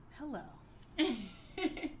hello.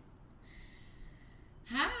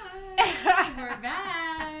 Hi, we're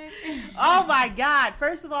back. Oh my God!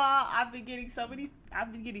 First of all, I've been getting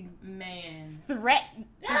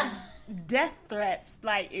death threats.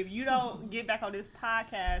 Like, if you don't get back on this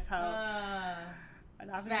podcast, Facts.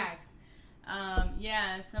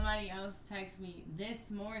 Yeah, somebody else texted me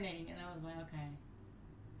this morning, and I was like, okay.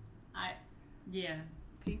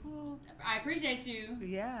 People. I appreciate you.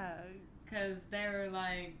 Yeah. Because they were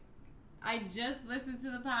like, I just listened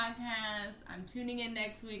to the podcast. I'm tuning in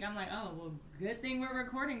next week. I'm like, oh, well, good thing we're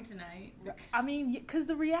recording tonight. I mean, because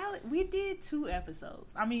the reality, we did 2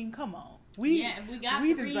 episodes. I mean, come on. We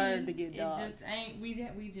deserve to get dogs. It just ain't. We do.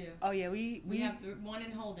 Oh yeah, we have one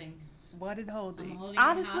in holding. One in holding. I'm holding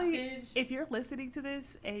Honestly, if you're listening to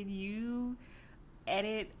this and you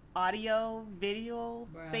edit audio, video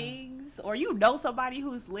things, or you know somebody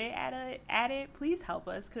who's lit at it, please help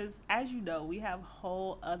us, because as you know, we have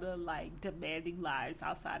whole other like demanding lives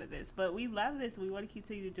outside of this, but we love this and we want to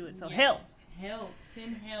continue to do it. So send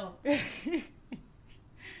help.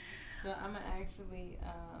 So I'm gonna actually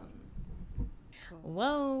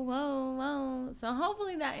whoa, so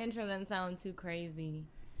hopefully that intro doesn't sound too crazy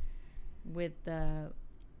with the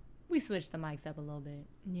we switched the mics up a little bit.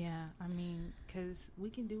 Yeah, I mean, because we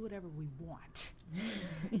can do whatever we want.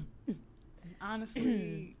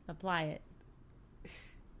 Honestly. Apply it.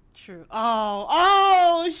 True.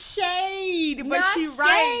 Oh, shade. But Not she shade.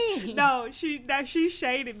 Right. No, she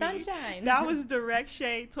shaded Sunshine. me. That was direct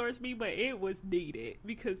shade towards me, but it was needed.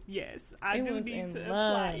 Because, yes, I do need to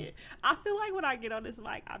apply it. I feel like when I get on this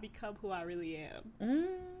mic, I become who I really am.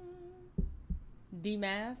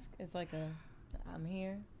 Demask. It's like I'm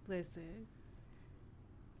here. Listen.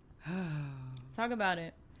 Talk about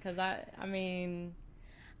it. Because, I mean,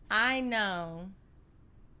 I know,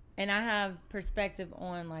 and I have perspective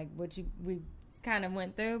on, like, what we kind of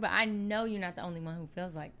went through, but I know you're not the only one who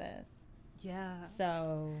feels like this. Yeah.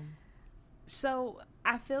 So,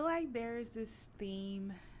 I feel like there's this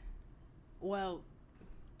theme. Well,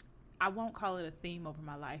 I won't call it a theme over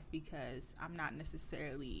my life because I'm not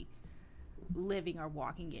necessarily living or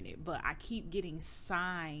walking in it, but I keep getting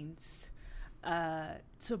signs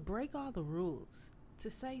to break all the rules, to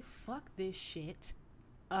say fuck this shit.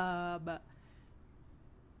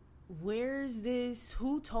 Where's this?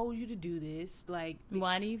 Who told you to do this? Like,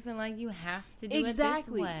 why do you feel like you have to do it this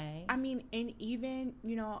way? I mean, and even,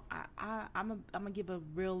 you know, I'm gonna give a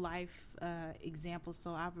real life example.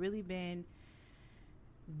 So I've really been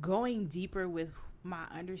going deeper with my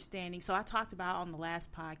understanding. So I talked about on the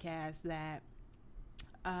last podcast that,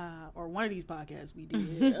 or one of these podcasts we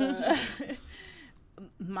did,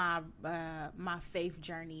 my faith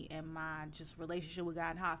journey and my just relationship with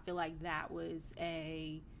God, and how I feel like that was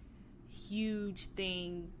a huge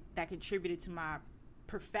thing that contributed to my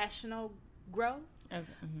professional growth. Okay.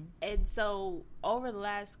 Mm-hmm. And so over the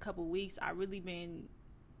last couple weeks, I really been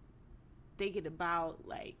thinking about,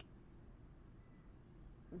 like,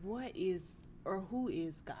 what is or who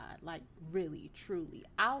is God, like, really, truly,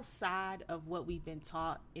 outside of what we've been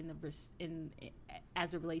taught in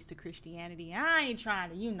as it relates to Christianity. And I ain't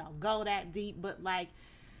trying to, go that deep, but, like,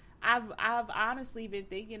 I've honestly been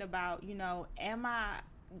thinking about, am I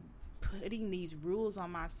putting these rules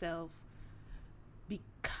on myself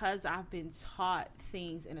because I've been taught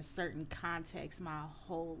things in a certain context my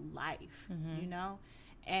whole life,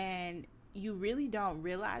 And you really don't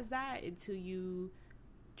realize that until you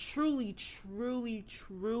truly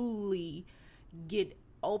get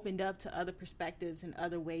opened up to other perspectives and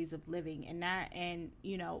other ways of living. And I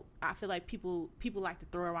feel like people like to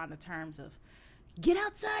throw around the terms of get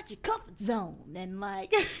outside your comfort zone and,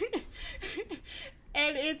 like,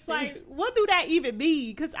 and it's like, what do that even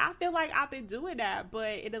mean? Because I feel like I've been doing that,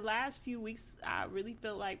 but in the last few weeks I really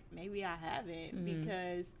feel like maybe I haven't,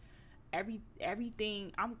 because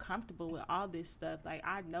everything, I'm comfortable with all this stuff. Like,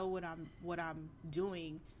 I know what I'm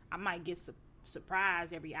doing. I might get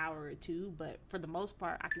surprised every hour or two, but for the most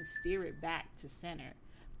part, I can steer it back to center.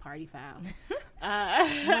 Party foul.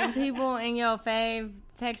 When people in your fave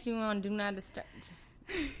text you on do not disturb, just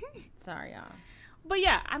sorry, y'all. But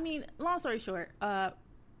yeah, I mean, long story short,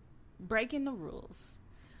 breaking the rules.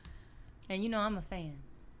 And I'm a fan.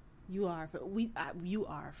 You are. You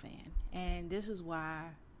are a fan, and this is why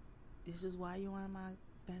you're one of my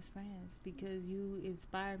best friends, because you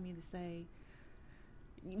inspired me to say,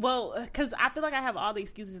 well, because I feel like I have all the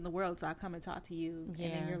excuses in the world, so I come and talk to you, and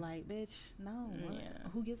then you're like, bitch, no,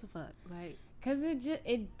 who gives a fuck? Like, because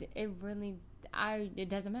it really, it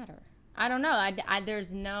doesn't matter. I don't know.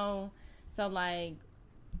 There's no, so, like,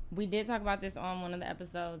 we did talk about this on one of the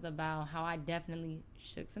episodes about how I definitely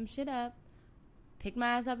shook some shit up pick my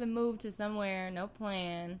ass up and move to somewhere, no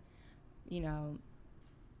plan, you know,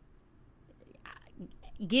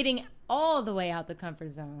 getting all the way out the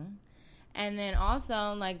comfort zone. And then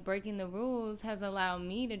also, like, breaking the rules has allowed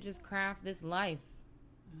me to just craft this life.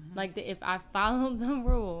 Mm-hmm. Like, if I followed the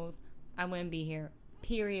rules, I wouldn't be here,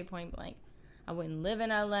 period, point blank. I wouldn't live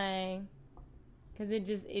in LA because it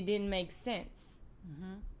didn't make sense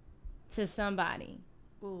to somebody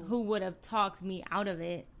who would have talked me out of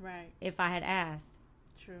it if I had asked.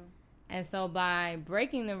 True. And so by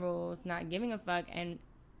breaking the rules, not giving a fuck, and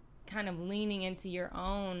kind of leaning into your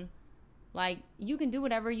own, like, you can do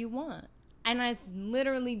whatever you want. And it's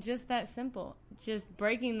literally just that simple. Just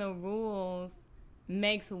breaking the rules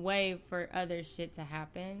makes way for other shit to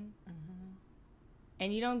happen.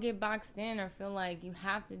 And you don't get boxed in or feel like you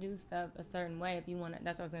have to do stuff a certain way if you want to.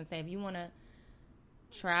 That's what I was going to say. If you want to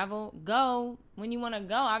travel, go when you want to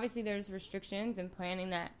go. Obviously, there's restrictions and planning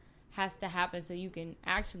that has to happen so you can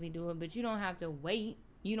actually do it. But you don't have to wait.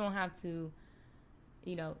 You don't have to,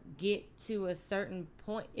 you know, get to a certain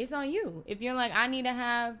point. It's on you. If you're like, I need to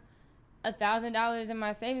have $1,000 in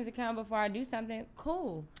my savings account before I do something,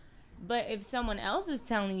 cool. But if someone else is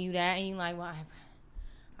telling you that and you're like, well,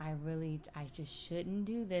 I just shouldn't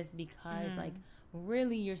do this because, like,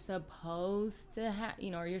 really you're supposed to have, you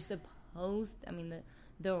know, or you're supposed, I mean,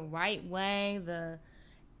 the right way,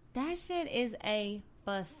 that shit is a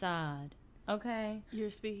facade, okay? You're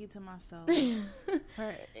speaking to my soul.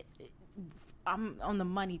 I'm on the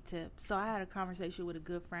money tip. So I had a conversation with a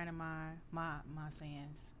good friend of mine, my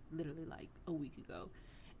sans, literally like a week ago.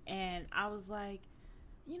 And I was like,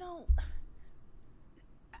 you know,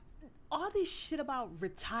 all this shit about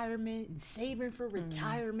retirement and saving for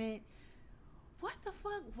retirement. What the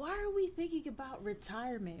fuck? Why are we thinking about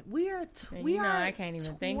retirement? I can't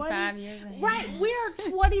even think 5 years ahead. Right, we are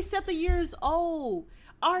 20-something years old.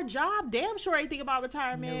 Our job damn sure ain't thinking about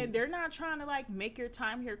retirement. No. They're not trying to, like, make your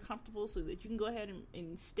time here comfortable so that you can go ahead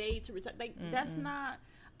and stay to retire. Like, that's not,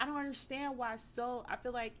 I don't understand why. So I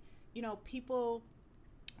feel like, you know, people,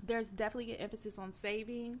 there's definitely an emphasis on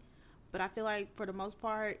saving, but I feel like for the most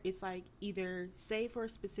part, it's like either save for a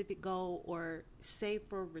specific goal or save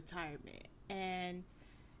for retirement. And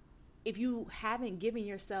if you haven't given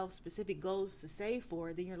yourself specific goals to save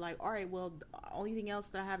for, then you're like, all right, well, the only thing else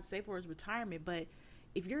that I have to save for is retirement. But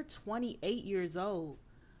if you're 28 years old,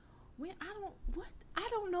 I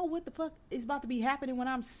don't know what the fuck is about to be happening when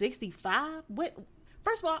I'm 65.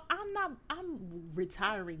 First of all, I'm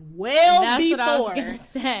retiring That's before. That's what I was gonna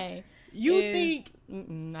say.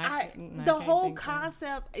 The whole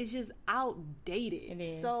concept is just outdated. It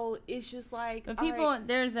is. So it's just like, but people,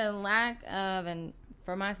 there's a lack of, and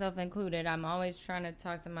for myself included, I'm always trying to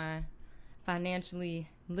talk to my financially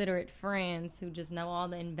literate friends who just know all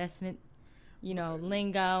the investment, you know,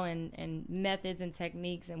 lingo and methods and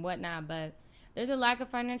techniques and whatnot. But there's a lack of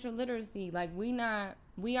financial literacy. Like, we are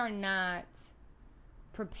not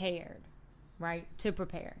prepared, right, to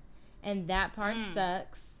prepare. And that part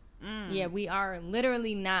sucks. Yeah, we are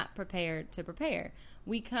literally not prepared to prepare.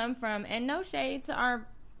 We come from, and no shade to our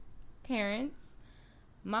parents,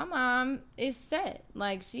 my mom is set.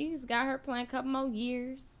 Like, she's got her plan a couple more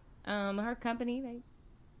years. Her company, they,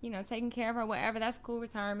 you know, taking care of her, whatever. That's cool,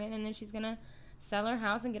 retirement. And then she's going to sell her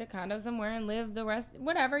house and get a condo somewhere and live the rest,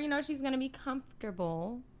 whatever. You know, she's going to be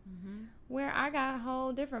comfortable. Where I got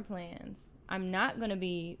whole different plans. I'm not going to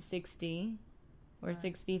be 60 or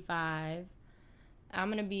 65. I'm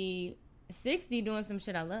going to be 60 doing some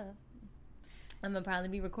shit I love. I'm going to probably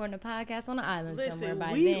be recording a podcast on an island somewhere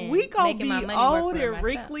by then. We going to be old and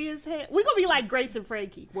wrinkly as hell. We going to be like Grace and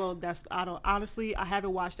Frankie. Well, I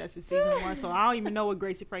haven't watched that since season 1, so I don't even know what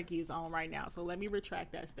Grace and Frankie is on right now. So let me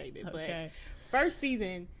retract that statement. Okay. But first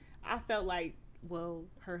season, I felt like, well,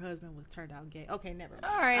 her husband turned out gay. Okay, never mind.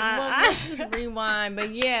 All right, let's just rewind.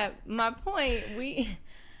 But yeah, my point,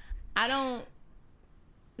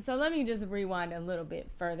 so let me just rewind a little bit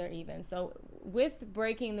further even. So with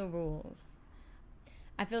breaking the rules,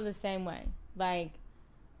 I feel the same way. Like,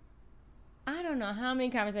 I don't know how many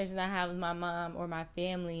conversations I have with my mom or my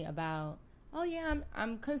family about, oh yeah,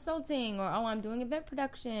 I'm consulting, or oh, I'm doing event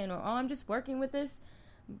production, or oh, I'm just working with this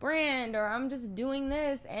brand, or I'm just doing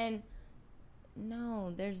this. And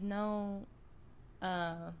no, there's no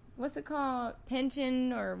what's it called,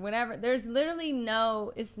 pension or whatever. There's literally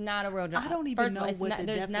no, it's not a real job. I don't even know what the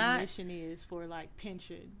definition is for, like,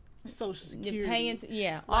 pension, Social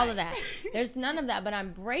Security, all of that. There's none of that. But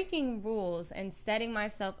I'm breaking rules and setting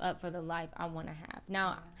myself up for the life I want to have.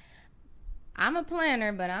 Now, I'm a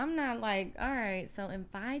planner, but I'm not like, all right, so in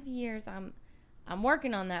 5 years I'm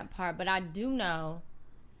working on that part. But I do know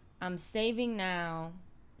I'm saving now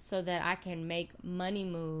so that I can make money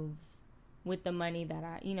moves with the money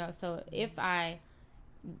that so if I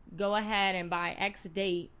go ahead and buy X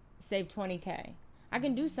date, save $20K, I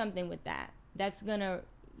can do something with that. That's going to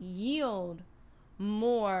yield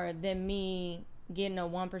more than me getting a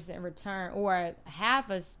 1% return or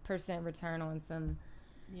 0.5% return on some.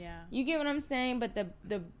 Yeah. You get what I'm saying? But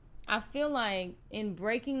I feel like in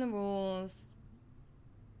breaking the rules,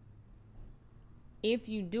 if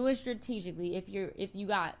you do it strategically, if you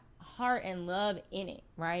got heart and love in it,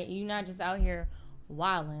 right? You're not just out here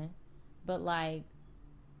wilding, but like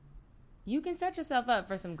you can set yourself up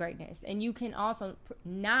for some greatness, and you can also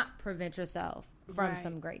not prevent yourself from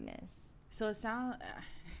some greatness. So it sounds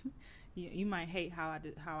you might hate how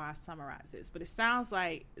I summarize this, but it sounds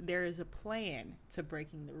like there is a plan to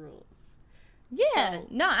breaking the rules. Yeah,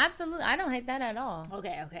 no, absolutely. I don't hate that at all.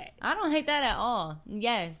 Okay. I don't hate that at all.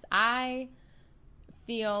 Yes, I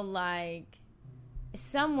feel like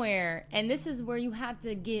somewhere, and this is where you have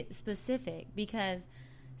to get specific, because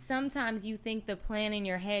sometimes you think the plan in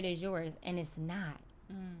your head is yours, and it's not.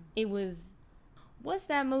 It was, what's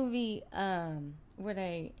that movie where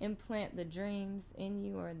they implant the dreams in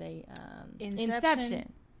you, or they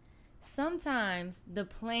Inception. Sometimes the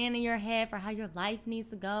plan in your head for how your life needs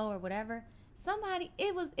to go or whatever,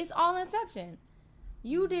 it's all Inception.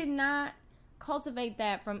 You did not cultivate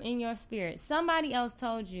that from in your spirit. Somebody else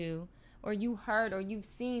told you, or you heard, or you've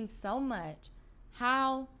seen so much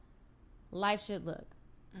how life should look,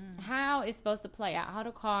 how it's supposed to play out, how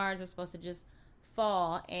the cards are supposed to just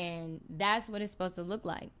fall, and that's what it's supposed to look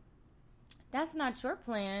like. That's not your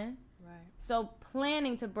plan. Right. So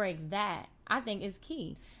planning to break that, I think, is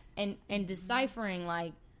key. And deciphering,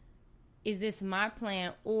 like, is this my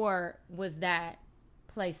plan, or was that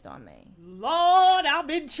placed on me? Lord, I'm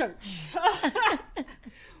in church.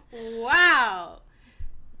 Wow.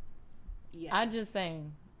 Yes. I'm just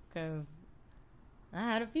saying, because I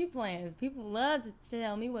had a few plans. People love to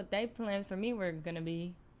tell me what their plans for me were going to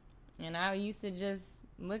be. And I used to just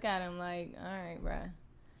look at them like, all right, bruh.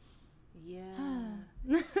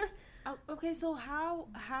 Yeah. Okay, so how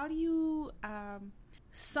do you...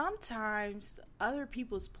 sometimes other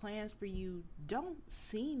people's plans for you don't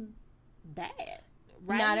seem bad,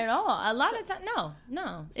 right? Not at all. A lot of times,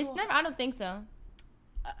 no. So it's never, I don't think so.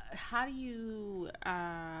 How do you,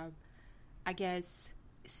 I guess,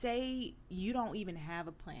 say you don't even have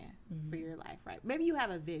a plan for your life, right? Maybe you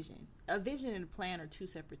have a vision. A vision and a plan are two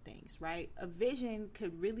separate things, right? A vision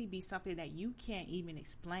could really be something that you can't even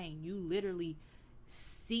explain. You literally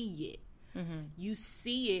see it. You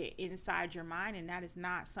see it inside your mind, and that is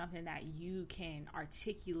not something that you can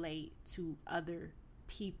articulate to other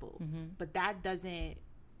people. But that doesn't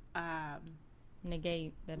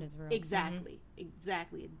negate that is real. Exactly.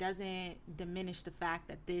 It doesn't diminish the fact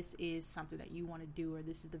that this is something that you want to do, or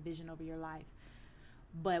this is the vision over your life.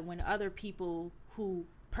 But when other people who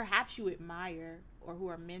perhaps you admire, or who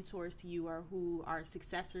are mentors to you, or who are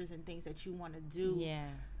successors in things that you want to do,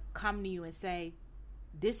 come to you and say,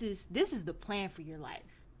 this is the plan for your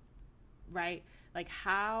life, right? Like,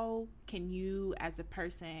 how can you as a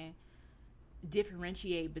person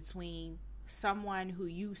differentiate between someone who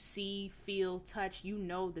you see, feel, touch, you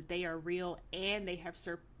know that they are real, and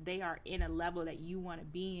they are in a level that you want to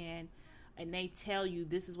be in, and they tell you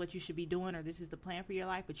this is what you should be doing, or this is the plan for your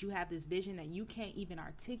life, but you have this vision that you can't even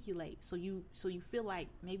articulate, so you feel like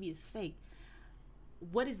maybe it's fake.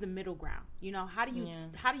 What is the middle ground? You know, how do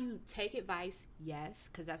you take advice? Yes,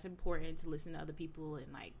 because that's important to listen to other people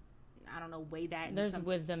and, like, I don't know, weigh that. There's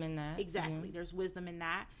wisdom in that. Exactly. There's wisdom in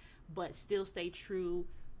that, but still stay true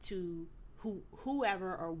to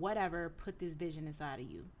whoever or whatever put this vision inside of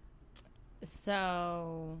you.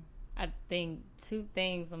 So I think two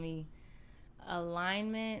things.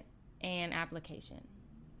 Alignment and application,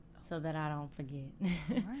 so that I don't forget.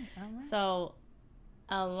 All right. So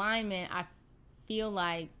alignment, I feel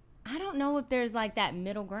like, I don't know if there's like that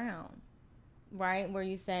middle ground, right? Where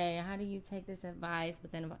you say, how do you take this advice?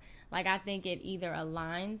 But then, like, I think it either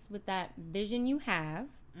aligns with that vision you have,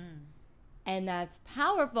 and that's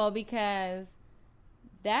powerful, because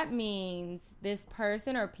that means this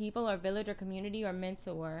person or people or village or community or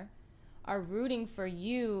mentor are rooting for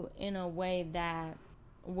you in a way that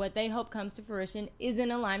what they hope comes to fruition is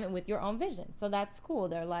in alignment with your own vision. So that's cool.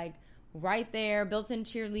 They're like right there, built-in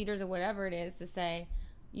cheerleaders or whatever it is to say,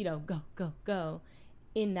 you know, go, go, go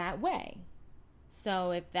in that way.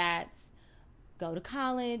 So if that's go to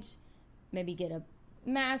college, maybe get a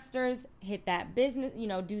master's, hit that business, you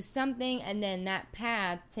know, do something, and then that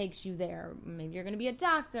path takes you there. Maybe you're going to be a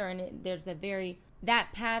doctor, and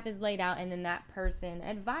that path is laid out, and then that person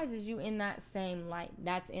advises you in that same light.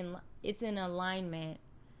 It's in alignment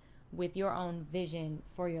with your own vision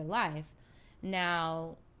for your life.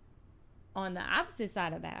 Now, on the opposite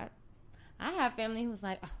side of that, I have family who's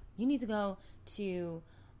like, oh, you need to go to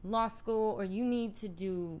law school, or you need to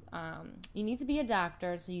do, you need to be a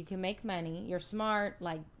doctor so you can make money. You're smart.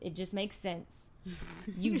 Like, it just makes sense.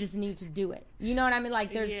 You just need to do it. You know what I mean?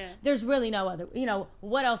 Like, there's really no other,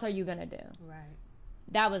 what else are you going to do? Right.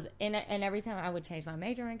 That was, and every time I would change my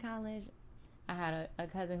major in college, I had a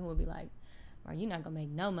cousin who would be like, "Bro, you're not going to make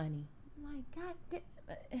no money." I'm like, God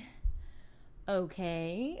damn.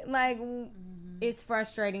 Okay. Like, it's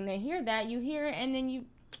frustrating to hear that. You hear it, and then you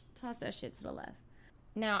toss that shit to the left.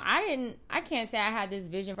 Now, I can't say I had this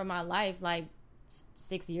vision for my life, like,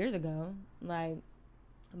 6 years ago. Like,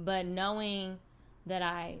 but knowing that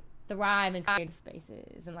I thrive in creative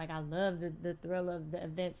spaces, and, like, I love the thrill of the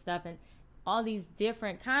event stuff, and all these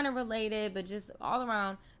different kind of related, but just all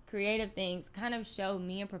around creative things kind of show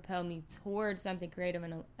me and propel me towards something creative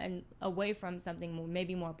and away from something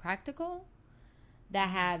maybe more practical that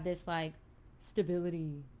had this, like,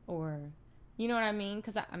 stability, or, you know what I mean?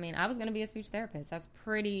 Because, I was going to be a speech therapist. That's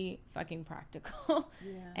pretty fucking practical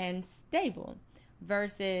and stable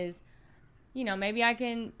versus, maybe I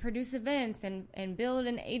can produce events and build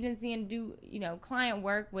an agency and do, client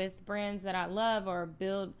work with brands that I love, or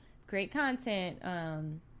create content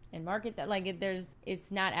and market that. Like,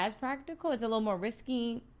 it's not as practical. It's a little more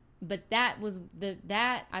risky, but that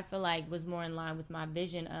I feel like was more in line with my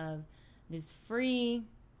vision of this free,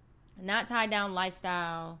 not tied down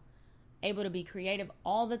lifestyle, able to be creative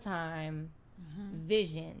all the time,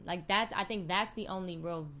 vision. Like, that, I think that's the only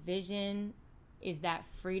real vision, is that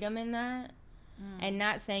freedom in that. And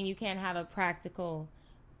not saying you can't have a practical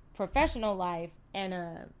professional life and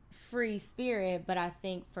a free spirit, but I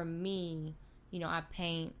think for me, I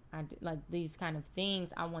paint, I do, like, these kind of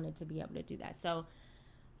things, I wanted to be able to do that. So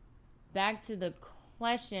back to the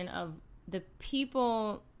question of the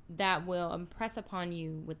people that will impress upon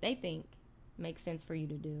you what they think makes sense for you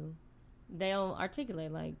to do, they'll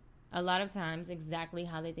articulate, like, a lot of times exactly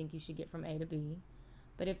how they think you should get from A to B.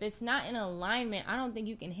 But if it's not in alignment, I don't think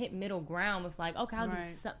you can hit middle ground with, like, okay, I'll do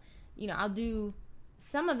some, I'll do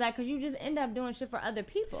some of that, because you just end up doing shit for other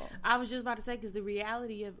people. I was just about to say, because the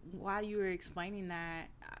reality of, while you were explaining that,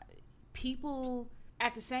 people,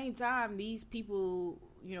 at the same time, these people,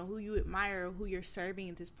 who you admire, who you're serving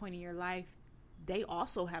at this point in your life, they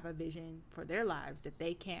also have a vision for their lives that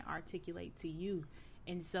they can't articulate to you.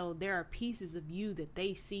 And so there are pieces of you that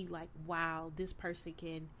they see, like, wow, this person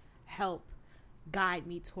can help guide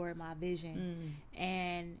me toward my vision.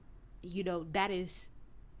 And, that is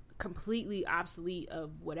completely obsolete of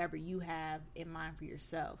whatever you have in mind for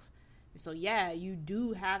yourself. And so, you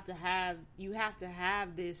do have to have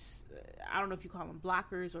this, I don't know if you call them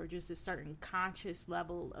blockers, or just a certain conscious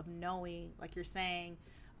level of knowing, like you're saying,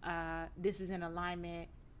 this is in alignment,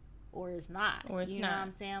 or it's not. Or it's not. You know what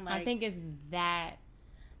I'm saying? Like, I think it's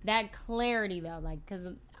that clarity, though, like, because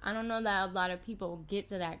I don't know that a lot of people get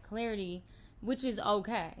to that clarity, which is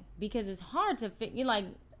okay, because it's hard to fit.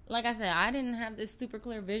 Like I said, I didn't have this super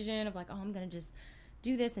clear vision of, like, oh, I'm gonna just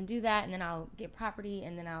do this and do that, and then I'll get property,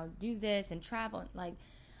 and then I'll do this and travel. Like,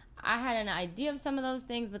 I had an idea of some of those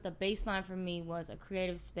things, but the baseline for me was a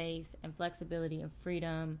creative space and flexibility and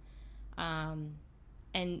freedom.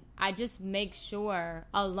 And I just make sure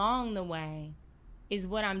along the way, is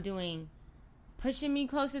what I'm doing pushing me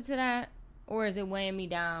closer to that, or is it weighing me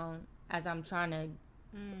down as I'm trying to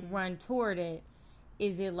run toward it?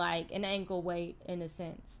 Is it like an ankle weight, in a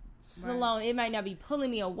sense? Slow. It might not be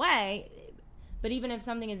pulling me away, but even if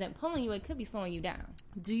something isn't pulling you, it could be slowing you down.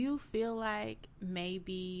 Do you feel like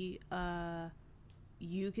maybe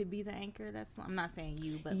you could be the anchor? I'm not saying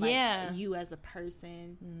you, but like you as a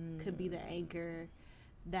person could be the anchor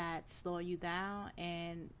that's slowing you down.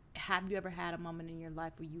 And have you ever had a moment in your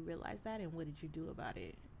life where you realized that, and what did you do about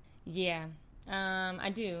it? Yeah,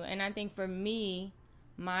 I do. And I think for me,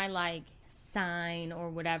 my, like, sign or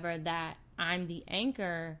whatever that I'm the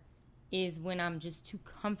anchor is when I'm just too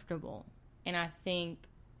comfortable. And I think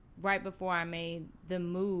right before I made the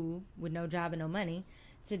move with no job and no money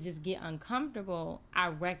to just get uncomfortable, I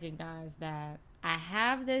recognized that I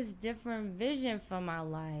have this different vision for my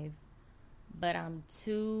life, but I'm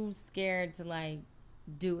too scared to, like,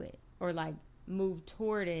 do it or, like, move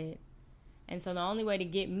toward it. And so the only way to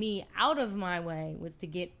get me out of my way was to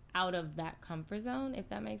get out of that comfort zone, if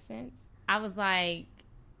that makes sense. I was like,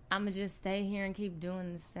 I'm going to just stay here and keep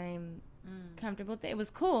doing the same comfortable thing. It was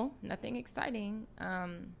cool. Nothing exciting.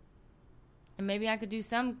 And maybe I could do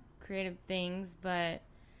some creative things, but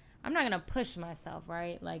I'm not going to push myself,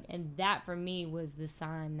 right? Like, and that for me was the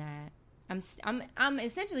sign that I'm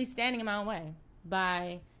essentially standing in my own way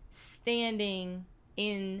by standing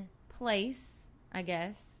in place, I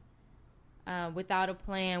guess, without a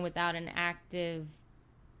plan, without an active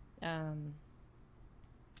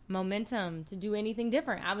momentum to do anything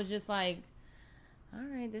different. I was just like, all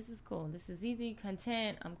right, this is cool. This is easy,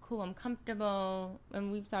 content. I'm cool. I'm comfortable.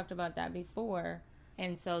 And we've talked about that before.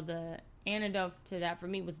 And so the antidote to that for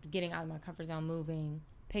me was getting out of my comfort zone, moving,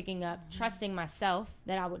 picking up, trusting myself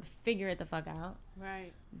that I would figure it the fuck out.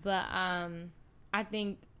 Right. But I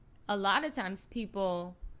think a lot of times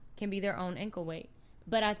people can be their own ankle weight.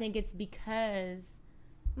 But I think it's because,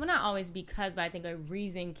 well, not always because, but I think a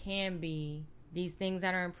reason can be these things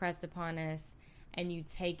that are impressed upon us, and you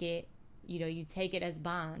take it, you take it as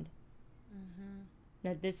bond. Mm-hmm.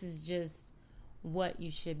 That this is just what you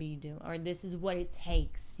should be doing, or this is what it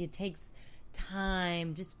takes. It takes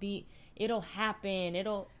time. It'll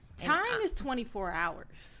happen. Time is 24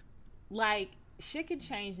 hours. Like, shit can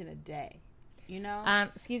change in a day.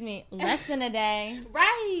 Excuse me, less than a day.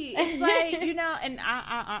 Right. It's like, and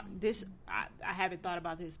I haven't thought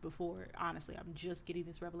about this before. Honestly, I'm just getting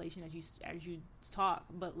this revelation as you talk.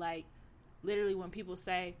 But like, literally, when people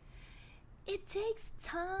say it takes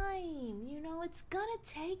time, it's gonna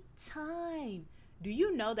take time. Do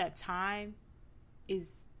you know that time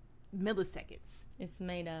is milliseconds? It's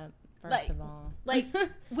made up. First of all,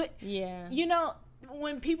 yeah.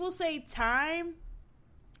 When people say time,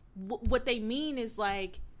 what they mean is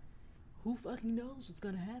like, who fucking knows what's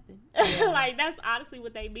gonna happen? Yeah. Like, that's honestly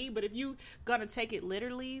what they mean. But if you gonna take it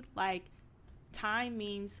literally, like, time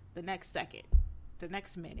means the next second, the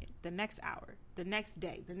next minute, the next hour, the next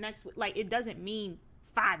day, the next, like, it doesn't mean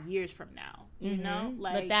 5 years from now, you know?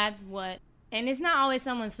 Like, but that's what, and it's not always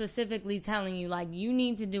someone specifically telling you, like, you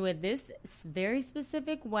need to do it this very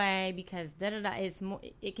specific way because da-da-da. It's more,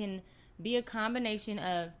 it can be a combination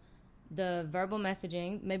of the verbal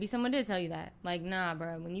messaging. Maybe someone did tell you that. Like, nah,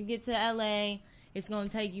 bro, when you get to LA, it's going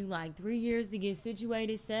to take you like 3 years to get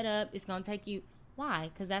situated, set up. It's going to take you.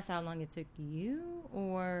 Why? Because that's how long it took you?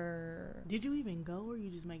 Or did you even go, or are you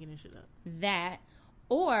just making this shit up? That.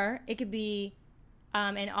 Or it could be,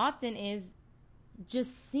 and often is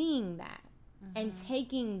just seeing that and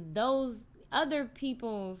taking those other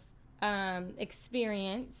people's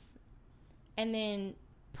experience and then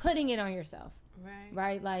putting it on yourself.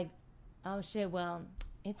 Right? Like, oh shit, well,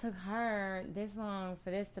 it took her this long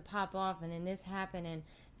for this to pop off, and then this happened, and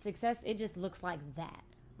success, it just looks like that,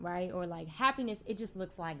 right? Or like happiness, it just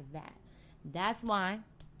looks like that. That's why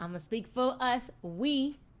I'm gonna speak for us.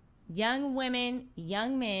 We, young women,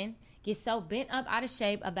 young men, get so bent up out of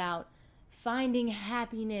shape about finding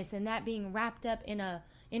happiness and that being wrapped up in a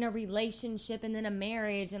relationship and then a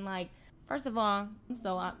marriage. And like, first of all,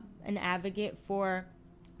 I'm an advocate for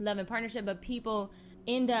love and partnership, but people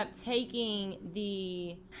end up they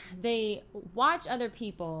watch other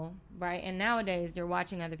people, right? And nowadays you're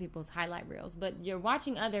watching other people's highlight reels, but you're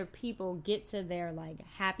watching other people get to their like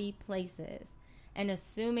happy places and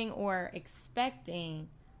assuming or expecting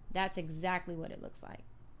that's exactly what it looks like.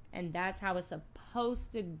 And that's how it's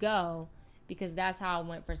supposed to go because that's how it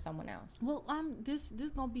went for someone else. Well, this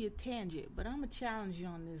gonna be a tangent, but I'm gonna challenge you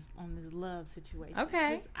on this love situation.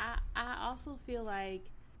 Okay. 'Cause I also feel like,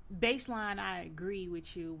 baseline, I agree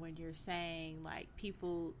with you when you're saying like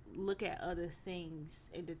people look at other things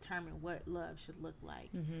and determine what love should look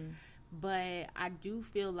like. But I do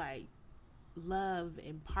feel like love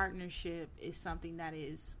and partnership is something that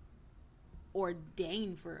is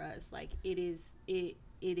ordained for us. Like, it is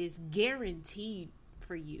guaranteed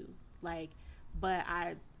for you. Like, but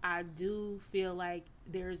I do feel like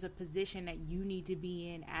there's a position that you need to be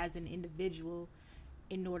in as an individual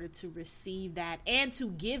in order to receive that and to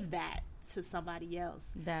give that to somebody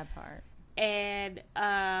else. That part. And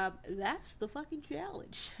that's the fucking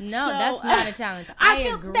challenge. No, that's not a challenge. I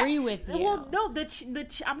agree with you. Well, no, I'm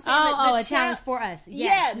saying a challenge for us.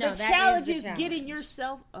 Yes. Yeah, the challenge is getting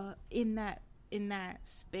yourself in that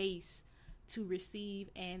space to receive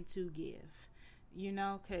and to give.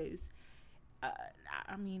 Because I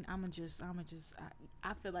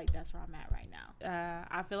feel like that's where I'm at right now.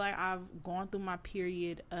 I feel like I've gone through my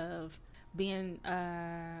period of being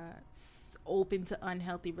open to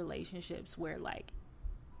unhealthy relationships where, like,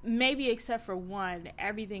 maybe except for one,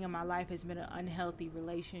 everything in my life has been an unhealthy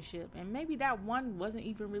relationship. And maybe that one wasn't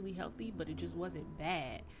even really healthy, but it just wasn't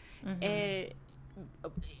bad.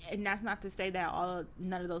 And that's not to say that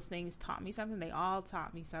none of those things taught me something. They all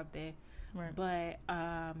taught me something. Right. But,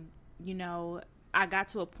 I got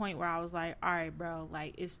to a point where I was like, all right, bro,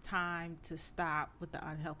 like, it's time to stop with the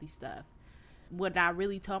unhealthy stuff. What I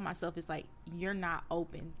really told myself is, like, you're not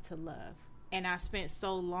open to love. And I spent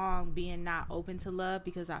so long being not open to love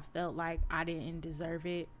because I felt like I didn't deserve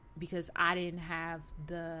it. because I didn't have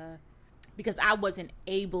because I wasn't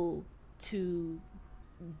able to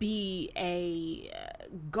be a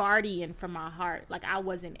guardian for my heart. Like, I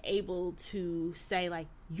wasn't able to say, like,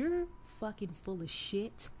 you're fucking full of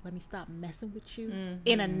shit, let me stop messing with you,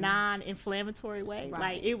 in a non-inflammatory way.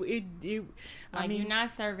 Right. Like, I mean, you're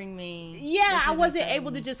not serving me. Yeah, I wasn't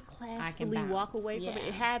able to just classfully walk away from it. Yeah.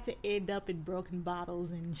 It had to end up in broken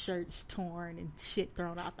bottles and shirts torn and shit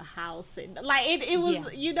thrown out the house. And, like, it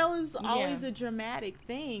was, you know, it was always a dramatic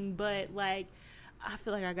thing. But, like, I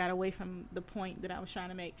feel like I got away from the point that I was trying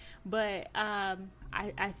to make. But I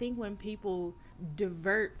think when people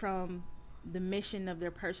divert from the mission of their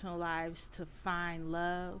personal lives to find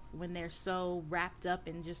love, when they're so wrapped up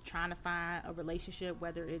in just trying to find a relationship,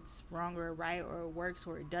 whether it's wrong or right, or it works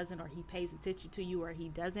or it doesn't, or he pays attention to you or he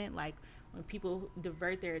doesn't, like, when people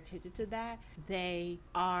divert their attention to that, they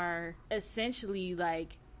are essentially,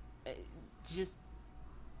 like, just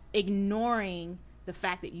ignoring the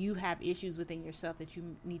fact that you have issues within yourself that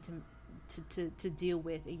you need to deal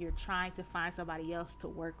with, and you're trying to find somebody else to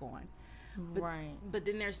work on. But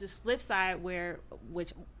then there's this flip side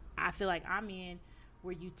which I feel like I'm in,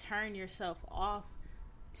 where you turn yourself off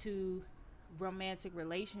to romantic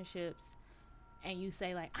relationships and you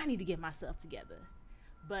say, like, I need to get myself together.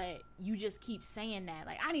 But you just keep saying that,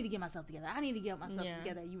 like, I need to get myself together. I need to get myself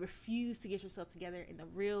together. You refuse to get yourself together. And the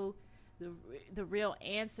real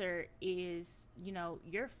answer is, you know,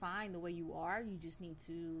 you're fine the way you are. You just need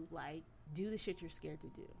to, like, do the shit you're scared to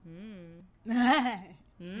do.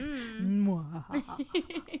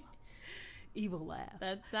 Evil laugh.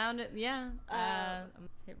 That sounded,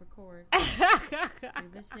 let's hit record. Do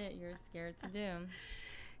the shit you're scared to do.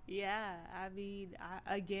 Yeah, I mean,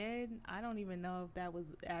 I don't even know if that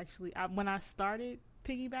was actually, when I started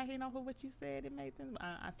piggybacking off of what you said, it made sense.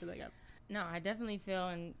 I feel like No, I definitely feel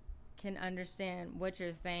and can understand what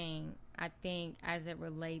you're saying. I think as it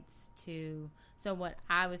relates to, so what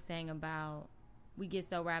I was saying about, we get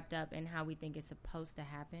so wrapped up in how we think it's supposed to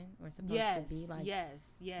happen or supposed to be, like,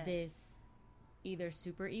 this either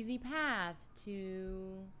super easy path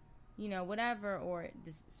to, you know, whatever, or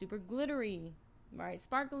this super glittery, right,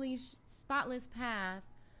 sparkly, spotless path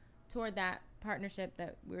toward that partnership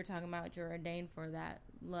that we were talking about, you're ordained for, that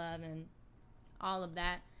love and all of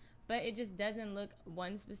that. But it just doesn't look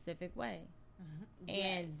one specific way.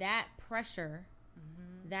 And that pressure,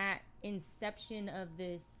 that inception of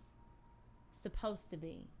this supposed to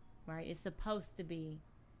be, right? It's supposed to be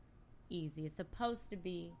easy. It's supposed to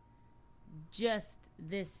be just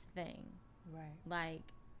this thing. Right. Like,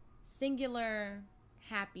 singular,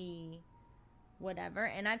 happy, whatever.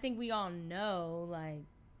 And I think we all know, like,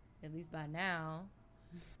 at least by now,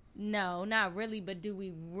 no, not really, but do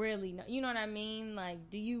we really know? You know what I mean? Like,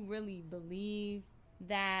 do you really believe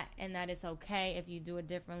that, and that it's okay if you do it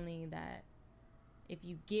differently, that if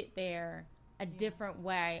you get there a different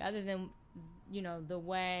way, other than, you know, the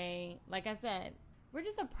way, like I said, we're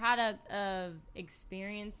just a product of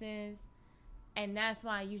experiences, and that's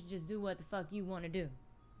why you should just do what the fuck you want to do,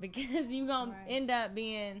 because you're going to end up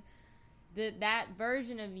being that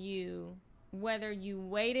version of you, whether you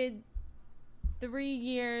waited 3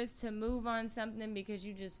 years to move on something because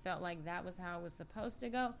you just felt like that was how it was supposed to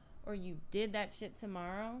go, or you did that shit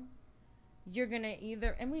tomorrow. You're going to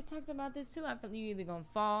either, and we talked about this too, I feel you either going to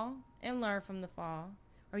fall and learn from the fall,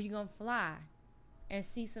 or you're going to fly and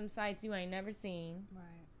see some sights you ain't never seen.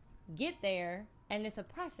 Right. Get there, and it's a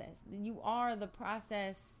process. You are the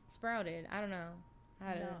process sprouted. I don't know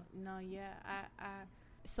how to. No, yeah.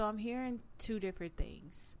 So I'm hearing two different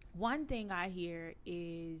things. One thing I hear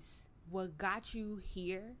is, what got you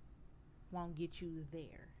here won't get you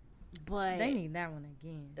there. But they need that one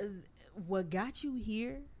again. What got you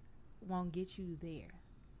here won't get you there.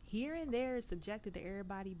 Here and there is subjective to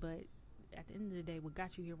everybody, but at the end of the day, what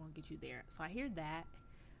got you here won't get you there. So I hear that,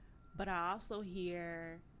 but I also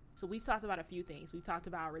hear, so we've talked about a few things. We've talked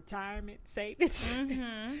about retirement savings.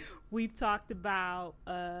 We've talked about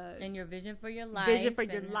and your vision for your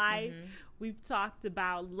life. We've talked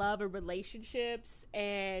about love and relationships,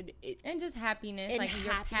 and just happiness, and like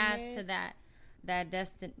your path to that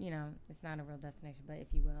destination. You know, it's not a real destination, but if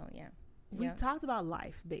you will, we've talked about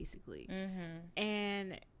life basically,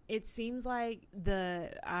 and it seems like the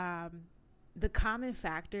common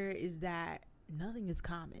factor is that nothing is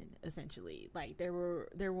common, essentially. Like, there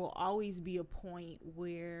will always be a point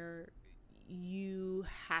where you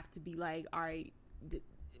have to be like, all right,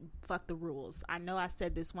 fuck the rules. I know I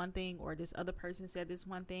said this one thing, or this other person said this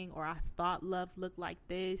one thing, or I thought love looked like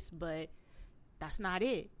this, but that's not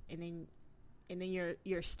it. And then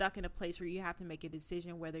you're stuck in a place where you have to make a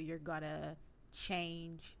decision whether you're gonna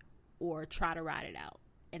change or try to ride it out.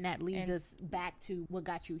 And that leads us back to what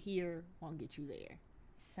got you here won't get you there.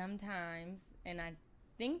 Sometimes, and I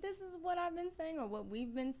think this is what I've been saying or what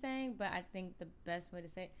we've been saying, but I think the best way to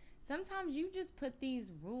say it, sometimes you just put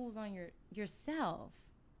these rules on yourself,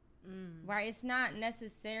 right? It's not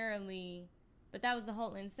necessarily, but that was the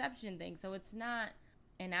whole Inception thing. So it's not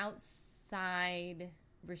an outside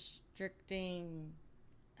restricting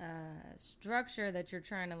structure that you're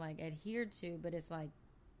trying to like adhere to, but it's like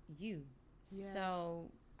you. Yeah.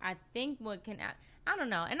 So I think what can, I don't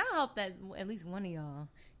know, and I hope that at least one of y'all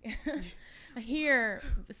hear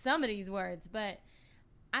some of these words, but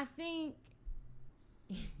I think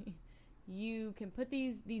you can put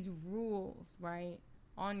these rules, right,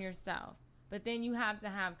 on yourself, but then you have to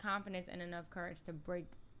have confidence and enough courage to break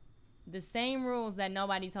the same rules that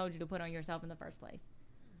nobody told you to put on yourself in the first place,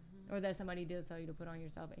 or that somebody did tell you to put on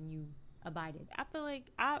yourself and you abided. I feel like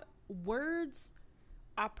words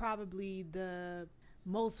are probably the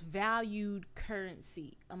most valued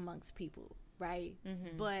currency amongst people, right?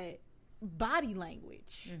 But body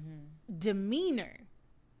language, demeanor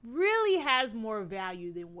really has more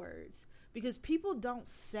value than words, because people don't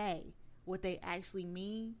say what they actually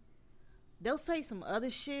mean. They'll say some other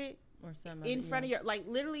shit or some in front of your, like,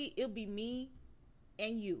 literally it'll be me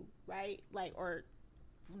and you, right? Like, or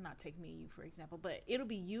not take me and you for example, but it'll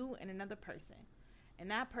be you and another person, and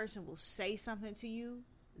that person will say something to you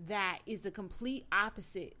that is the complete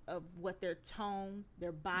opposite of what their tone,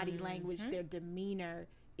 their body language, their demeanor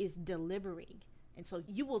is delivering. And so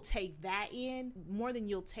you will take that in more than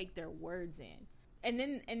you'll take their words in. And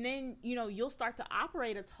then you know, you'll start to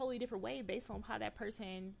operate a totally different way based on how that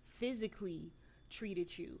person physically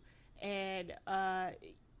treated you. And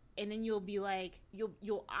then you'll be like,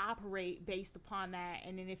 you'll operate based upon that.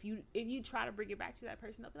 And then if you try to bring it back to that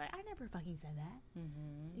person, they'll be like, I never fucking said that.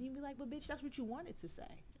 And you'll be like, but bitch, that's what you wanted to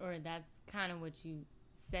say. Or that's kind of what you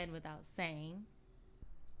said without saying.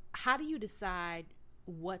 How do you decide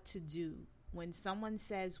what to do when someone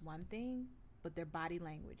says one thing, but their body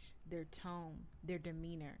language, their tone, their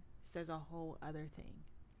demeanor says a whole other thing?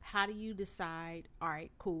 How do you decide, all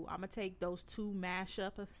right, cool, I'm going to take those two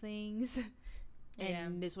mashup of things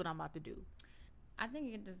and this is what I'm about to do? I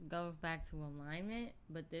think it just goes back to alignment,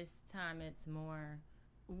 but this time it's more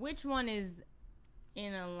which one is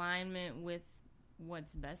in alignment with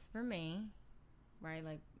what's best for me, right?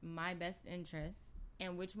 Like my best interest,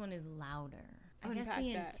 and which one is louder. I guess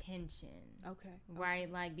the intention. Okay.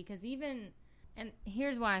 Right? Like, because even, and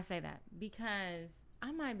here's why I say that. Because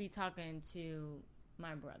I might be talking to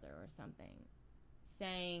my brother or something,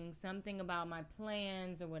 saying something about my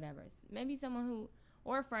plans or whatever. Maybe someone who,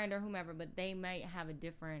 or a friend or whomever, but they might have a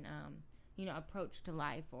different, approach to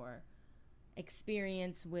life or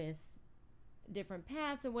experience with different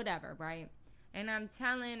paths or whatever, right? And I'm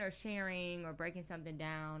telling or sharing or breaking something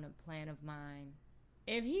down, a plan of mine.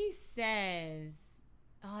 If he says,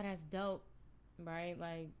 oh, that's dope, right?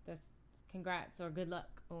 Like, that's congrats or good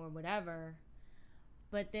luck or whatever.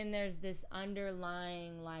 But then there's this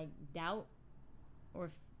underlying, like, doubt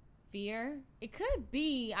or fear. It could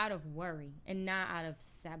be out of worry and not out of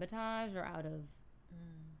sabotage or out of,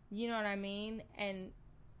 you know what I mean? And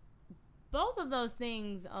both of those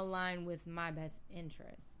things align with my best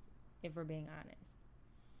interest, if we're being honest.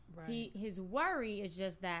 Right. His worry is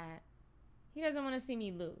just that he doesn't want to see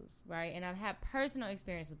me lose, right? And I've had personal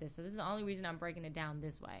experience with this, so this is the only reason I'm breaking it down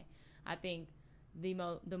this way. I think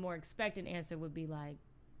the more expected answer would be like,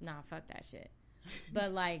 nah, fuck that shit.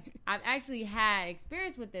 But, like, I've actually had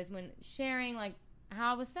experience with this when sharing, like,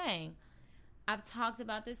 how I was saying. I've talked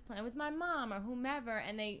about this plan with my mom or whomever,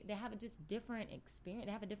 and they have a just different experience.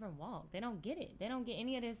 They have a different walk. They don't get it. They don't get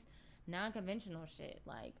any of this non-conventional shit.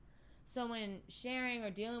 Like, so when sharing or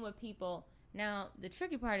dealing with people, now the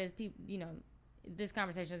tricky part is people, you know, this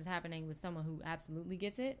conversation is happening with someone who absolutely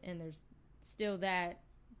gets it, and there's still that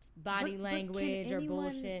body language or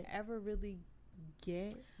bullshit. Ever really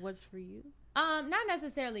get what's for you? Not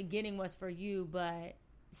necessarily getting what's for you, but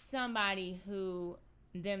somebody who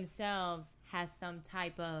themselves has some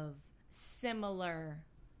type of similar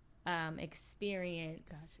experience.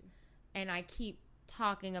 Gotcha. And I keep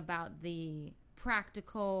talking about the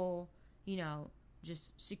practical, you know,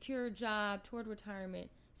 just secure job toward retirement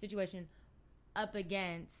situation up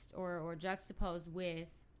against or juxtaposed with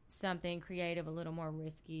something creative, a little more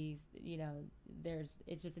risky, you know,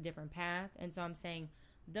 it's just a different path. And so I'm saying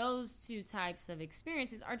those two types of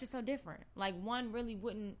experiences are just so different. Like, one really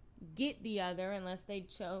wouldn't get the other unless they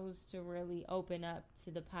chose to really open up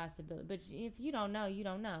to the possibility. But if you don't know, you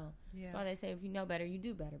don't know. Yeah. That's why they say if you know better, you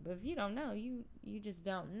do better. But if you don't know, you just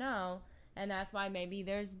don't know. And that's why maybe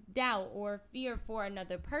there's doubt or fear for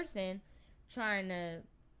another person trying to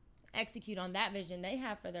execute on that vision they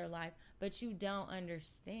have for their life, but you don't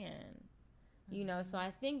understand, you know? So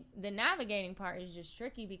I think the navigating part is just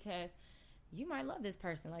tricky because you might love this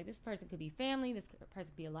person. Like, this person could be family, this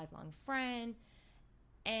person could be a lifelong friend,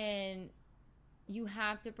 and you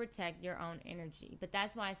have to protect your own energy. But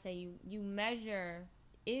that's why I say you measure,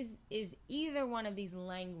 is either one of these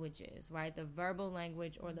languages, right? The verbal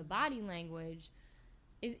language or the body language,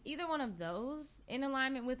 is either one of those in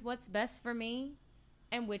alignment with what's best for me,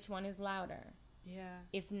 and which one is louder? Yeah.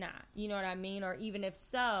 If not, you know what I mean? Or even if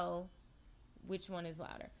so, which one is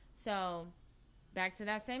louder? So back to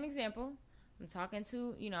that same example. I'm talking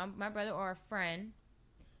to, you know, my brother or a friend.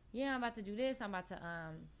 Yeah, I'm about to do this. I'm about to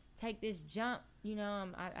take this jump. You know,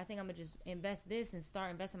 I think I'm going to just invest this and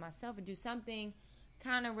start investing in myself and do something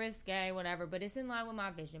kind of risque, whatever. But it's in line with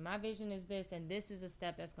my vision. My vision is this, and this is a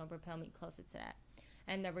step that's going to propel me closer to that.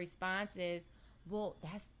 And the response is, well,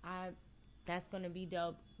 that's going to be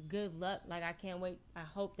dope. Good luck. Like, I can't wait. I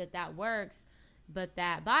hope that works. But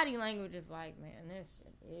that body language is like, man, this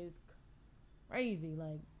shit is crazy.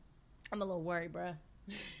 Like, I'm a little worried, bruh.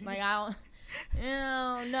 Like, I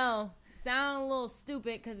don't know. Sound a little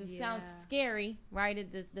stupid because it sounds scary, right?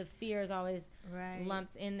 The fear is always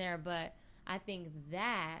lumped in there. But I think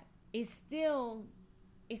that is still,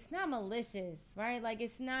 it's not malicious, right? Like,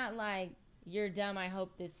 it's not like, you're dumb, I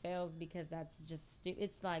hope this fails because that's just stupid.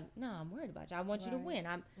 It's like, no, I'm worried about you. I want you to win.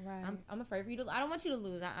 I'm afraid for you to, I don't want you to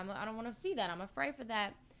lose. I don't want to see that. I'm afraid for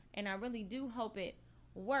that. And I really do hope it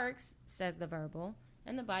works, says the verbal.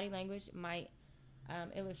 And the body language might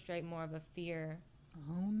illustrate more of a fear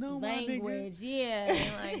language. Yeah.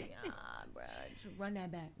 Like, bro, run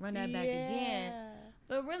that back again.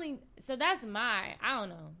 But really, so that's I don't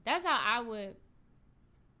know. That's how I would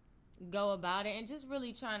go about it, and just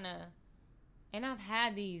really trying to. And I've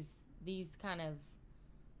had these kind of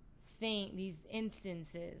these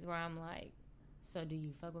instances where I'm like, so do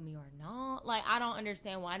you fuck with me or not? Like, I don't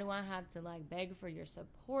understand, why do I have to like beg for your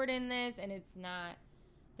support in this? And it's not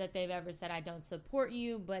that they've ever said I don't support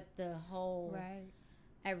you, but the whole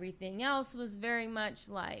everything else was very much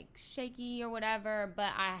like shaky or whatever.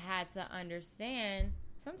 But I had to understand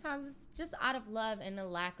sometimes it's just out of love and a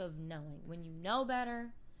lack of knowing. When you know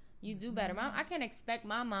better, you do better. I can't expect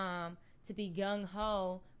my mom to be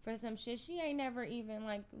gung-ho for some shit she ain't never even,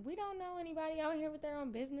 like, we don't know anybody out here with their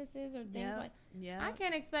own businesses or things like I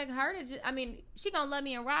can't expect her to just, I mean, she gonna love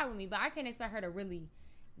me and ride with me, but I can't expect her to really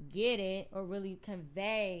get it or really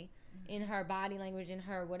convey in her body language, in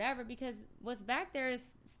her whatever, because what's back there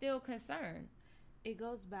is still concern. It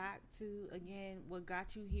goes back to, again, what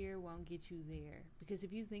got you here won't get you there. Because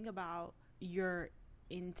if you think about your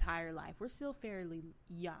entire life, we're still fairly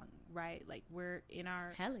young, right? Like, we're in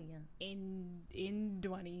our hella young in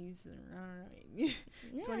 20s,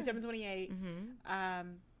 27, 28.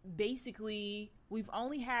 Basically, we've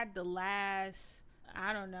only had the last,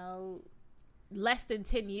 I don't know, less than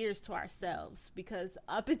 10 years to ourselves, because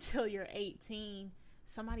up until you're 18,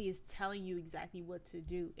 somebody is telling you exactly what to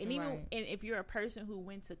do. And even and if you're a person who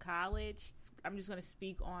went to college, I'm just going to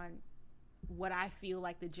speak on what I feel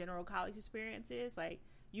like the general college experience is. Like,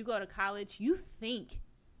 you go to college, you think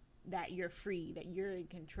that you're free, that you're in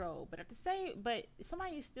control, but but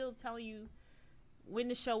somebody is still telling you when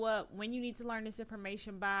to show up, when you need to learn this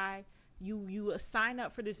information by. You sign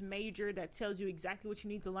up for this major that tells you exactly what you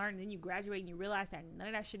need to learn, and then you graduate and you realize that none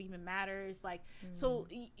of that shit even matters. Like, so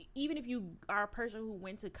even if you are a person who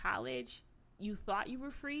went to college, you thought you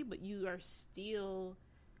were free, but you are still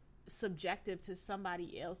subjective to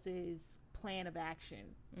somebody else's plan of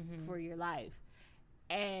action for your life.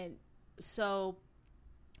 And so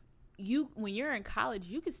when you're in college,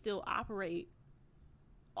 you can still operate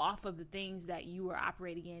off of the things that you were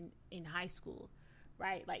operating in high school,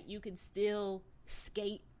 right? Like, you can still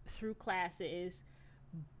skate through classes,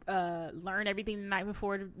 learn everything the night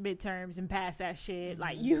before the midterms and pass that shit.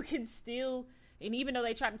 Like, you can still, and even though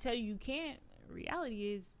they try to tell you can't,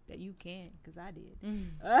 reality is that you can, because I did.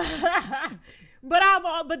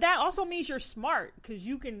 But that also means you're smart, because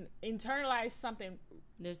you can internalize something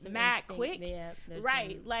mad quick,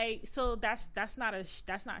 right? Like, so that's not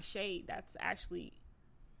shade. That's actually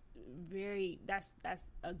that's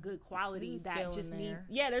a good quality that just needs.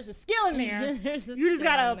 Yeah, there's a skill in there. You just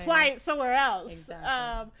gotta apply it somewhere else.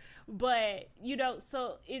 Exactly. But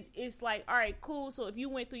so it's like, all right, cool. So if you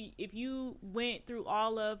went through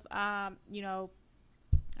all of I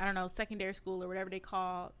don't know, secondary school or whatever they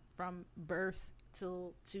call, from birth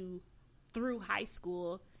to through high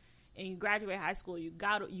school, and you graduate high school, you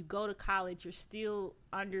go to college, you're still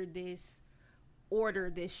under this order,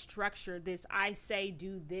 this structure, this I say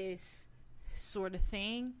do this sort of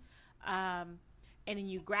thing. and then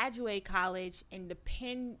you graduate college, and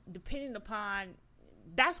depending upon,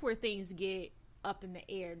 that's where things get up in the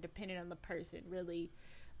air, depending on the person, really.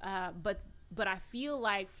 But I feel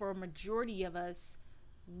like for a majority of us,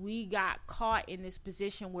 we got caught in this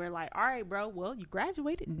position where, like, all right, bro, well, you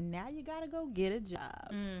graduated, now you gotta go get a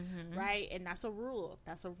job, right? And that's a rule.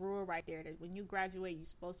 That's a rule right there, that when you graduate, you're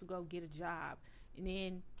supposed to go get a job. And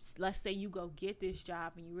then let's say you go get this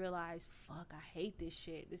job and you realize, fuck, I hate this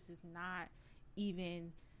shit. This is not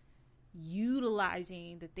even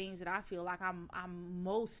utilizing the things that I feel like I'm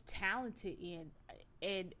most talented in.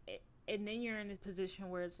 And then you're in this position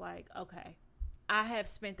where it's like, okay, I have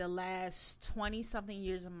spent the last 20 something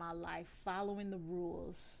years of my life following the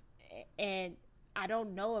rules, and I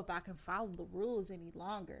don't know if I can follow the rules any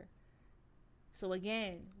longer. So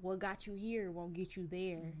again, what got you here won't get you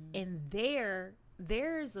there. And there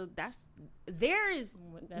is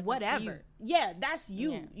whatever. Yeah, that's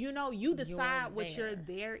you. Yeah. You know, you decide what your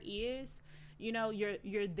there is. You know,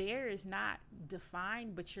 your there is not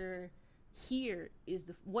defined, but your here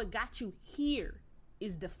is what got you here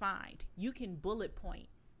is defined. You can bullet point,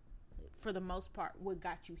 for the most part, what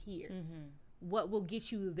got you here. What will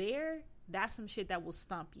get you there, that's some shit that will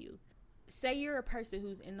stump you. Say you're a person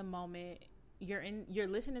who's in the moment, you're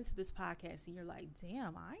listening to this podcast, and you're like,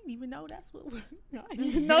 damn, I didn't even know that's what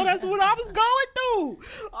I was going through.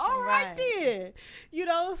 All right then. You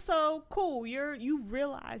know, so cool. You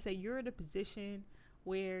realize that you're in a position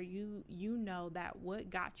where you know that what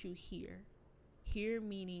got you here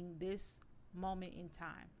meaning this moment in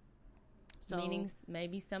time. So meaning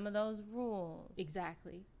maybe some of those rules.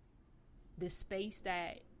 Exactly. The space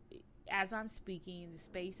that, as I'm speaking, the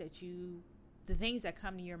space that the things that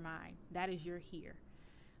come to your mind, that is your here.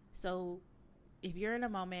 So if you're in a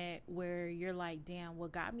moment where you're like, damn,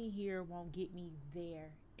 what got me here won't get me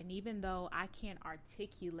there. And even though I can't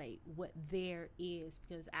articulate what there is,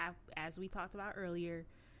 because as we talked about earlier,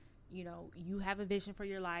 you know, you have a vision for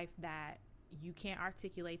your life that you can't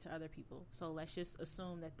articulate to other people. So let's just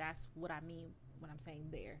assume that that's what I mean when I'm saying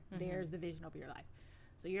there. There's the vision of your life.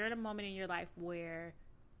 So you're in a moment in your life where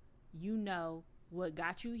you know what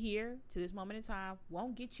got you here to this moment in time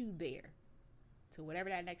won't get you there to whatever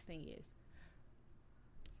that next thing is.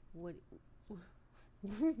 What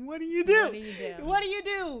do you do? What do you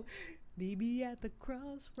do? Meet me at the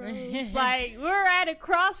crossroads. Like, we're at a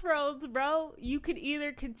crossroads, bro. You could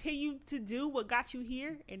either continue to do what got you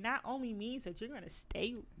here, and not only means that you're going to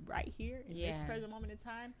stay right here in this present moment in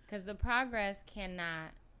time. Because the progress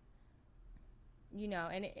cannot, you know,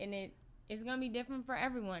 and it's going to be different for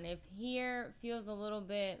everyone. If here feels a little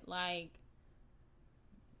bit like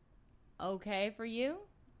okay for you,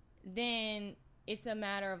 then it's a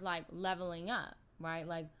matter of, like, leveling up, right?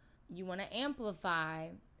 Like, you want to amplify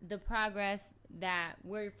the progress that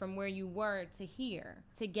from where you were to here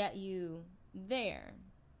to get you there.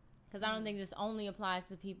 Because I don't think this only applies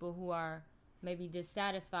to people who are maybe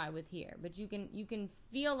dissatisfied with here. But you can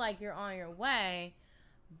feel like you're on your way,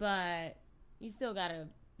 but you still gotta,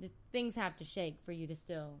 things have to shake for you to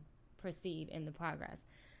still proceed in the progress.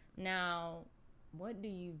 Now, what do?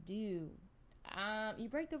 You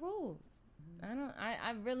break the rules.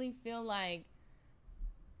 I really feel like,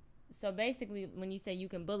 so basically, when you say you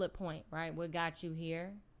can bullet point, right, what got you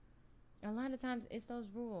here, a lot of times it's those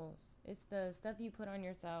rules. It's the stuff you put on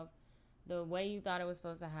yourself, the way you thought it was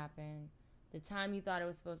supposed to happen, the time you thought it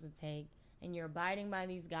was supposed to take, and you're abiding by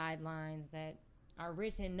these guidelines that are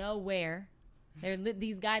written nowhere.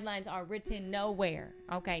 These guidelines are written nowhere.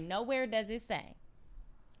 Okay, nowhere does it say.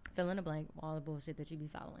 Fill in a blank, all the bullshit that you be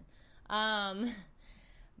following.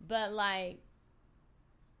 But, like,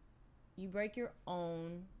 you break your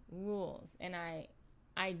own rules. And I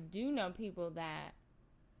do know people that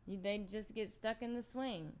they just get stuck in the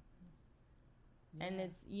swing. Yeah. And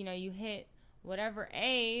it's, you know, you hit whatever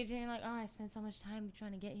age and you're like, oh, I spent so much time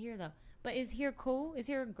trying to get here though. But is here cool? Is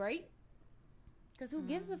here great? Because who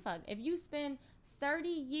gives a fuck? If you spend 30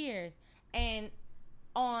 years and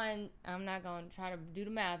I'm not going to try to do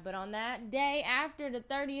the math, but on that day after the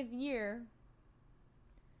 30th year,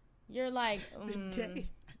 you're like,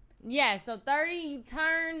 yeah, so 30, you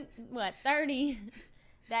turn, 30,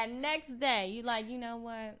 that next day, you like, you know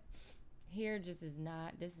what, here this is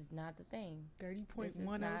not the thing.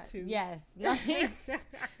 30.102. Yes.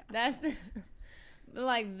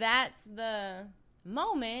 Like, that's the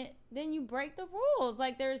moment, then you break the rules.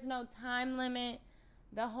 Like, there's no time limit.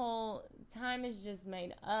 The whole time is just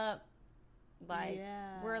made up. Like,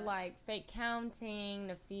 we're, like, fake counting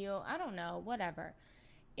to feel, I don't know, whatever.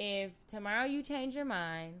 If tomorrow you change your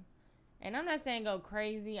mind, and I'm not saying go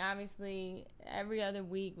crazy, obviously, every other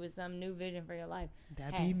week with some new vision for your life.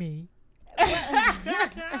 That'd be me.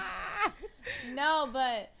 No,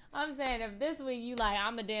 but I'm saying if this week you like,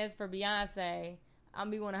 I'm going to dance for Beyonce, I'm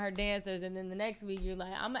going to be one of her dancers, and then the next week you're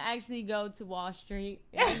like, I'm going to actually go to Wall Street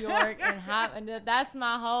in New York and that's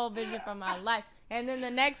my whole vision for my life. And then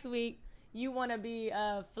the next week you want to be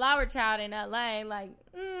a flower child in LA, like,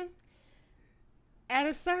 at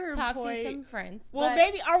a certain talk point, to some friends. Well,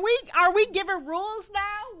 baby, are we giving rules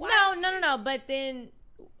now? What? No. But then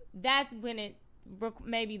that's when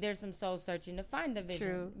maybe there's some soul searching to find the vision.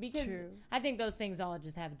 True. Because true. I think those things all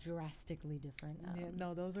just have drastically different. Yeah,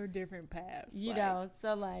 no, those are different paths. You know,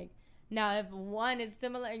 so like now if one is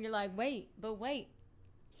similar and you're like, wait,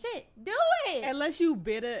 shit, do it. Unless you've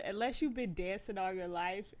been dancing all your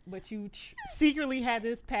life, but you secretly had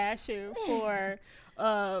this passion for,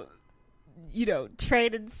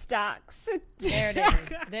 trading stocks. There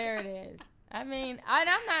it is. I mean,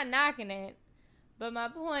 I'm not knocking it, but my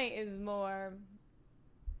point is more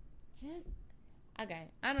just, okay,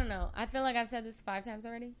 I don't know. I feel like I've said this 5 times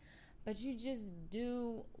already, but you just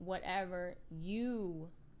do whatever you,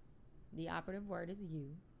 the operative word is you,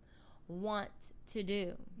 want to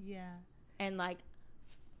do. Yeah. And like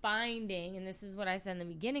finding, and this is what I said in the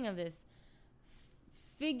beginning of this,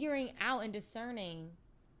 figuring out and discerning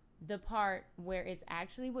the part where it's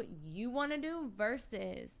actually what you want to do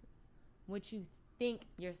versus what you think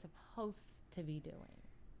you're supposed to be doing.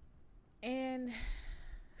 And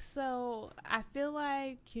so I feel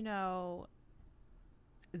like,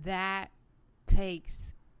 that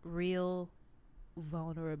takes real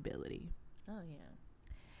vulnerability. Oh, yeah.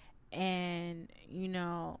 And,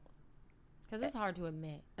 because it's hard to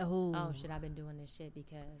admit, oh, shit, I've been doing this shit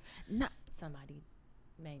because somebody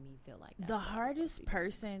made me feel like that. The hardest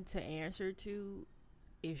person to answer to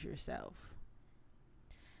is yourself.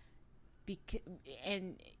 I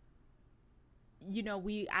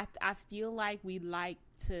feel like we like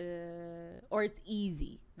to, or it's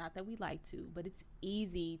easy, not that we like to, but it's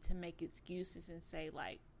easy to make excuses and say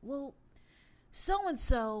like, well,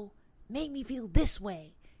 so-and-so made me feel this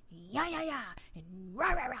way. Yeah, and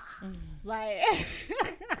rah, rah, rah. Mm. Like,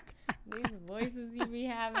 these voices you be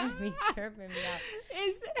having be tripping me out.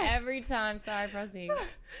 Every time, sorry, proceed.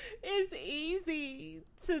 It's easy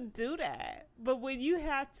to do that. But when you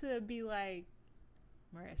have to be like,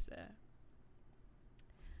 Marissa,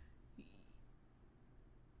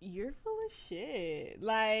 you're full of shit.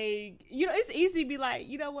 Like, it's easy to be like,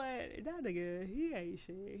 you know what? That nigga, he ain't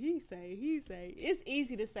shit. He say. It's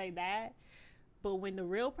easy to say that. But when the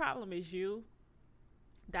real problem is you,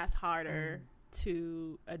 that's harder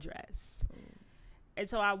to address. And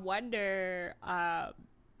so I wonder,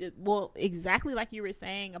 exactly like you were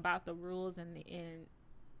saying about the rules and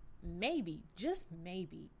maybe, just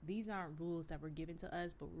maybe, these aren't rules that were given to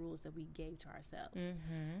us, but rules that we gave to ourselves.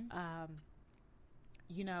 Mm-hmm.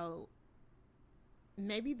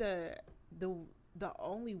 Maybe the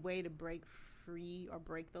only way to break free or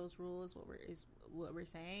break those rules, what we're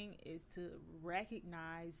saying is to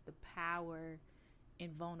recognize the power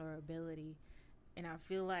in vulnerability. And I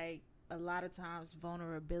feel like a lot of times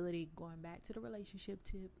vulnerability, going back to the relationship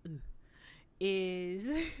tip, is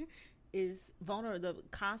the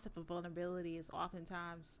concept of vulnerability is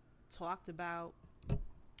oftentimes talked about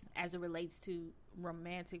as it relates to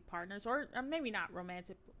romantic partners, or maybe not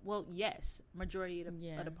romantic. Well, yes, majority of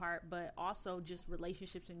the part, but also just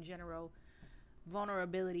relationships in general.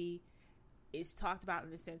 Vulnerability is talked about in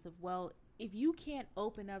the sense of, well, if you can't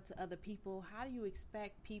open up to other people, how do you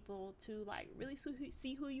expect people to like really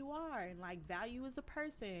see who you are and like value as a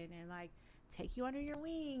person and like take you under your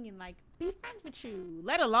wing and like be friends with you,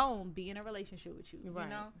 let alone be in a relationship with you,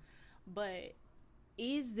 right. But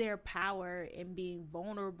is there power in being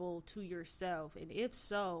vulnerable to yourself? And if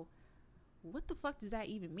so, what the fuck does that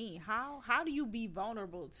even mean? How do you be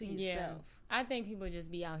vulnerable to yourself? I think people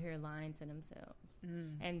just be out here lying to themselves.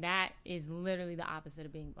 And that is literally the opposite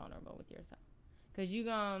of being vulnerable with yourself. Because you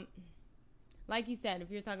gonna, like you said,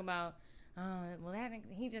 if you're talking about,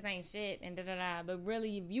 he just ain't shit and da-da-da. But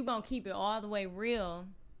really, if you gonna keep it all the way real,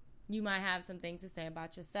 you might have some things to say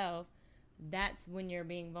about yourself. That's when you're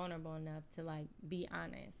being vulnerable enough to, like, be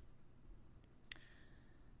honest.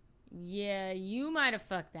 Yeah, you might have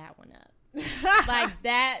fucked that one up. Like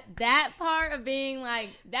that part of being like,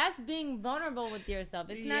 that's being vulnerable with yourself.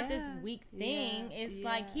 It's not this weak thing. It's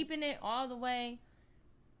like keeping it all the way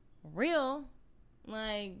real.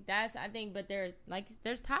 Like, that's, I think, but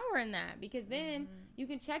there's power in that, because then you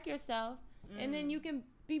can check yourself and then you can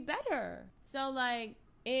be better. So like,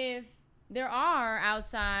 if there are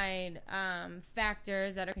outside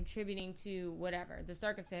factors that are contributing to whatever the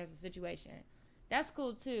circumstance or situation, that's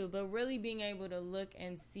cool too. But really being able to look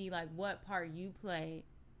and see like what part you play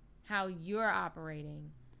how you're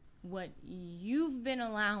operating, what you've been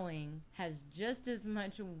allowing has just as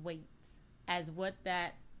much weight as what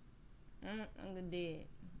that did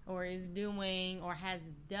or is doing or has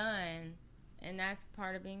done. And that's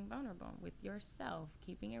part of being vulnerable with yourself,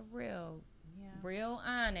 keeping it real, real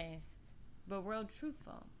honest, but real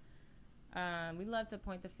truthful. We love to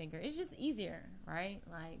point the finger. It's just easier, right?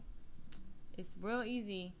 Like, it's real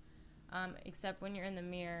easy, except when you're in the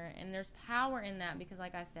mirror. And there's power in that because,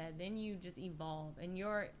 like I said, then you just evolve. And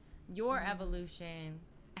your evolution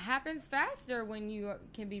happens faster when you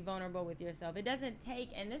can be vulnerable with yourself. It doesn't take,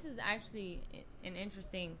 and this is actually an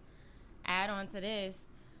interesting add-on to this,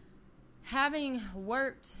 having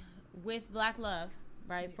worked with Black Love,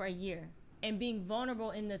 right, for a year, and being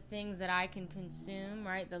vulnerable in the things that I can consume,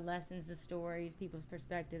 right, the lessons, the stories, people's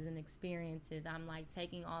perspectives and experiences, I'm like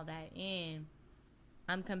taking all that in.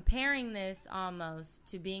 I'm comparing this almost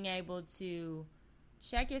to being able to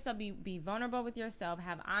check yourself, be vulnerable with yourself,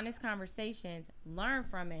 have honest conversations, learn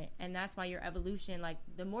from it. And that's why your evolution, like,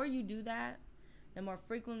 the more you do that, the more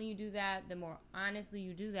frequently you do that, the more honestly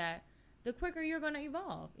you do that, the quicker you're going to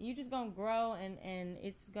evolve. You're just going to grow, and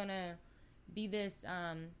it's going to be this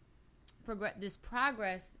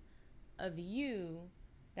progress of you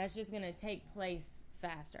that's just going to take place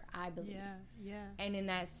faster, I believe. Yeah. And in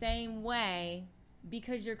that same way,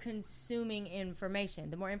 because you're consuming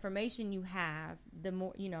information, the more information you have, the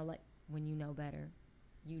more, like, when you know better,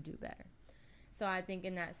 you do better. So I think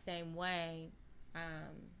in that same way,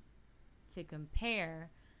 to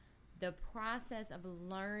compare, the process of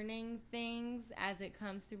learning things as it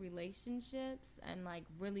comes to relationships and, like,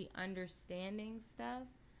 really understanding stuff,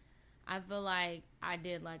 I feel like I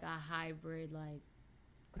did, like, a hybrid, like,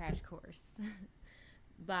 crash course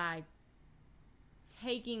by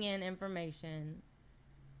taking in information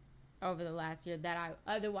over the last year that I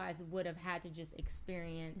otherwise would have had to just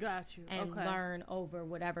experience and learn over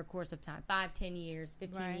whatever course of time, 5, 10 years,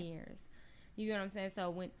 15 years. You get what I'm saying? So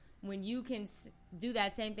when you can do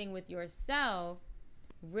that same thing with yourself,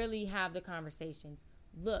 really have the conversations.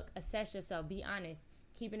 Look, assess yourself, be honest,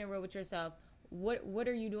 keeping it real with yourself. What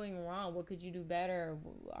are you doing wrong? What could you do better?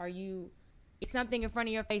 Are you something in front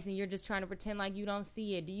of your face and you're just trying to pretend like you don't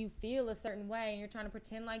see it? Do you feel a certain way and you're trying to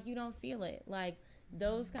pretend like you don't feel it? Like,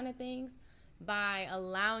 those kind of things. By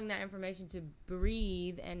allowing that information to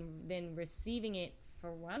breathe and then receiving it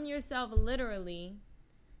from yourself, literally,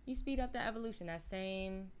 you speed up that evolution. That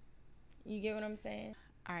same, you get what I'm saying?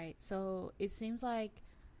 All right, so it seems like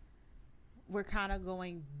we're kind of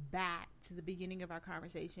going back to the beginning of our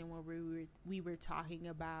conversation where we were talking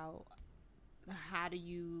about how do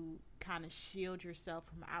you kind of shield yourself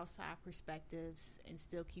from outside perspectives and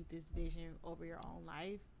still keep this vision over your own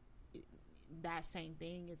life. That same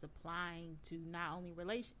thing is applying to not only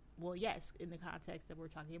in the context that we're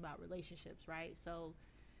talking about relationships, right? So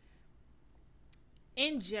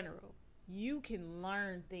in general, you can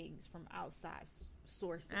learn things from outside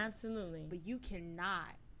sources. Absolutely. But you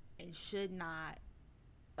cannot and should not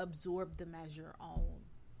absorb them as your own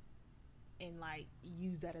and, like,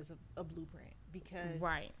 use that as a blueprint, because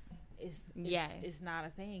it's not a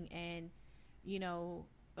thing. And,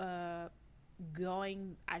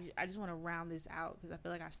 I just want to round this out because I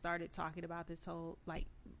feel like I started talking about this whole, like,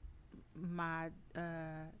 my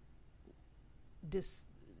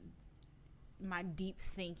deep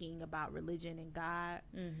thinking about religion and God,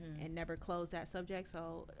 and never close that subject.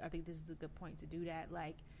 So I think this is a good point to do that.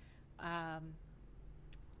 Like,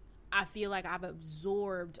 I feel like I've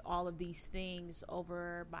absorbed all of these things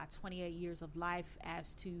over my 28 years of life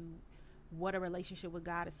as to what a relationship with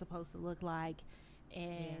God is supposed to look like.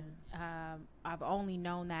 And I've only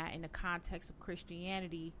known that in the context of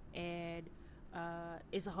Christianity, and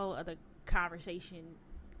it's a whole other conversation,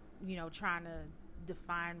 trying to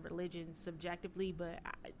define religion subjectively. But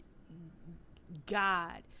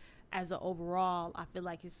God, as an overall, I feel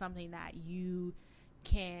like it's something that you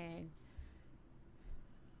can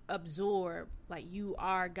absorb. Like, you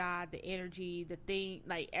are God, the energy, the thing.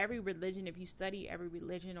 Like, every religion, if you study every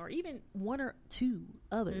religion, or even one or two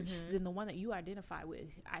others than the one that you identify with,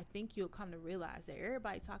 I think you'll come to realize that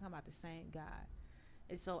everybody's talking about the same God.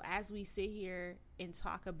 And so as we sit here and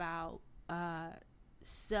talk about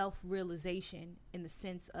self-realization in the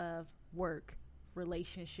sense of work,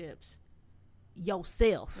 relationships,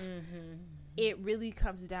 yourself, it really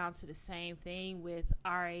comes down to the same thing with,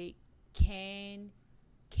 all right, can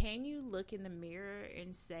you look in the mirror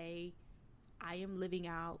and say, I am living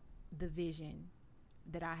out the vision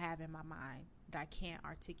that I have in my mind that I can't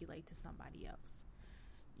articulate to somebody else?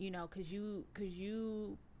 Because you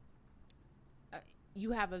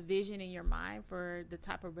have a vision in your mind for the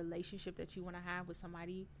type of relationship that you want to have with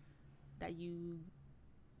somebody that you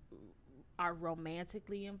are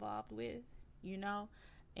romantically involved with, you know,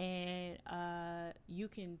 and you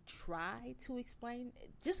can try to explain.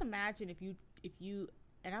 Just imagine if you,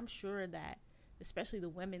 and I'm sure that especially the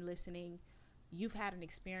women listening, you've had an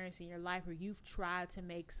experience in your life where you've tried to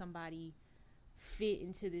make somebody fit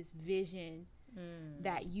into this vision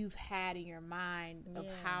that you've had in your mind of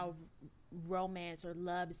how romance or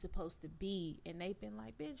love is supposed to be, and they've been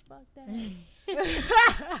like, bitch, fuck that.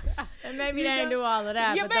 And maybe they didn't do all of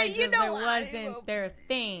that, but they just, it wasn't their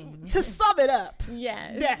thing. To sum it up,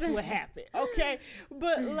 yes, that's what happened. Okay,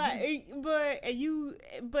 but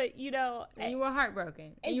you know, and you were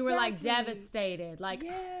heartbroken, and you were like devastated, like,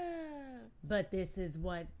 but this is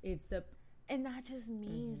what it's a, and that just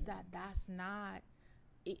means that that's not.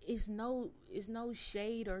 It's no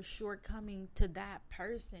shade or shortcoming to that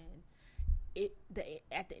person. At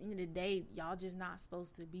the end of the day, y'all just not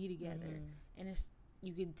supposed to be together. And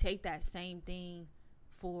you can take that same thing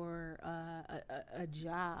for a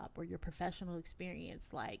job or your professional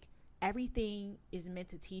experience. Like, everything is meant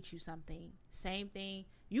to teach you something. Same thing.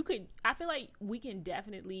 I feel like we can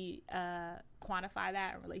definitely quantify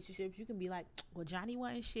that in relationships. You can be like, well, Johnny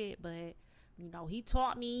wasn't shit, but you know, he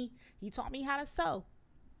taught me how to sew.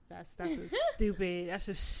 That's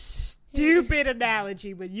a stupid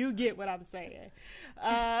analogy, but you get what I'm saying.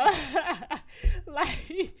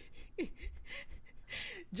 Like,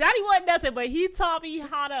 Johnny wasn't nothing, but he taught me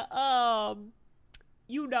how to,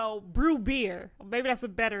 brew beer. Maybe that's a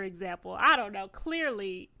better example. I don't know.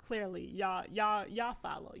 Clearly, y'all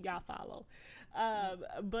follow.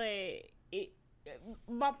 But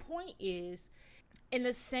my point is, in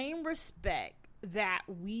the same respect that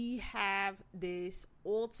we have this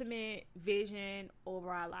ultimate vision over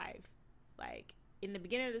our life, like in the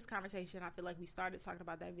beginning of this conversation, I feel like we started talking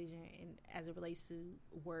about that vision as it relates to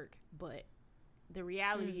work, but the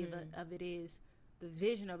reality of it is the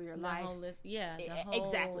vision of your life. Whole list,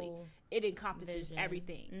 exactly. It encompasses vision.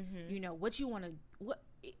 Everything. You know what you want to.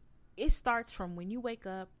 It starts from when you wake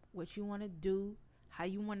up, what you want to do, how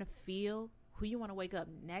you want to feel, who you want to wake up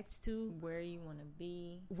next to, where you want to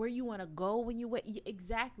be, where you want to go when you wake.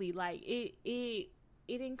 Exactly. Like it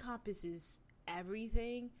encompasses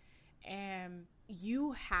everything, and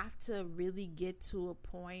you have to really get to a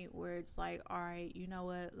point where it's like, all right, you know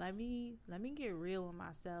what? Let me get real with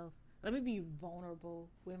myself. Let me be vulnerable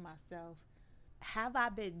with myself. Have I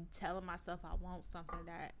been telling myself I want something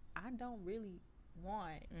that I don't really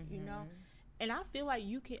want? You know, and I feel like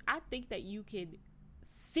I think that you can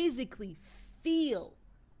physically feel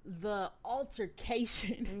the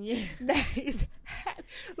altercation that is happening.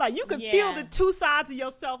 Like, you can feel the two sides of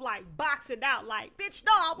yourself like boxing out, like, bitch,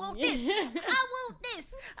 no, I want this. I want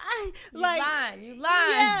this. You lying.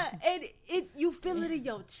 Yeah, and you feel it in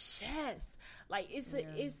your chest. Like, it's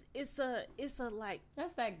a like,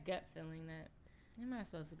 that's that gut feeling that am I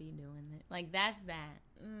supposed to be doing it? Like, that's that.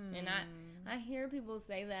 And I hear people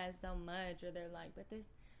say that so much, or they're like, but this,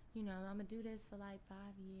 you know, I'm gonna do this for like 5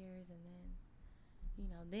 years, and then, you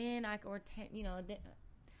know, then I or 10, you know, then.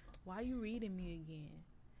 Why are you reading me again?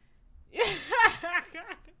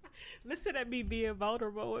 Listen at me being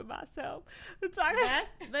vulnerable with myself.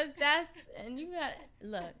 And you got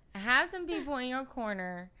look. Have some people in your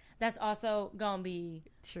corner that's also gonna be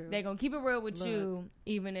true. They're gonna keep it real with you,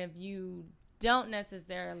 even if you don't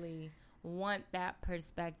necessarily want that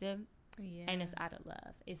perspective. Yeah. And it's out of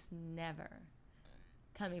love. It's never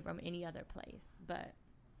coming from any other place. But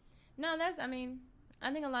no,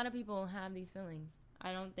 I think a lot of people have these feelings.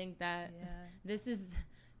 I don't think that this is,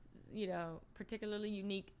 you know, particularly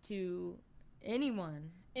unique to anyone.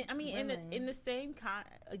 I mean, in the same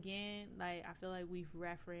again, like, I feel like we've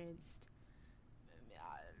referenced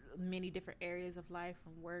many different areas of life,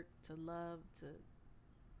 from work to love to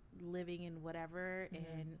living and whatever.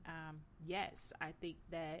 And yes, I think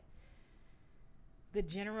that the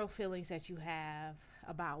general feelings that you have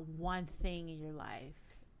about one thing in your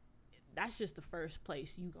life, that's just the first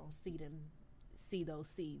place you gonna see those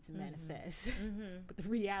seeds manifest. But the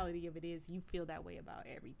reality of it is, you feel that way about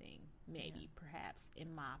everything, maybe, perhaps,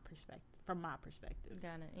 from my perspective.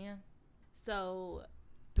 Got it. Yeah. So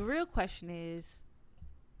the real question is,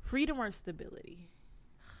 freedom or stability?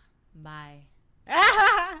 Bye.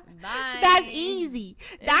 Bye. That's easy.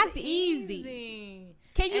 That's easy.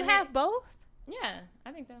 Can you have both? Yeah,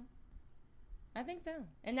 I think so.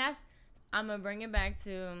 And I'm going to bring it back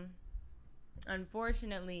to,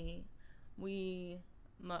 unfortunately, a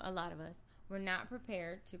lot of us, we're not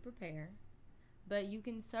prepared to prepare, but you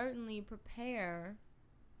can certainly prepare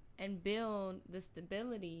and build the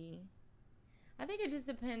stability. I think it just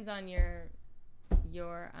depends on your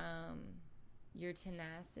your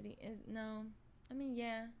tenacity is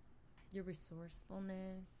your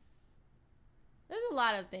resourcefulness. There's a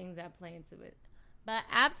lot of things that play into it, but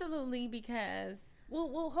absolutely, because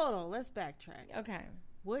well, hold on, let's backtrack. Okay,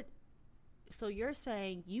 so you're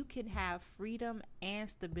saying you can have freedom and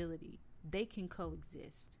stability, they can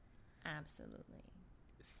coexist? Absolutely.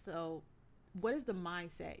 So what is the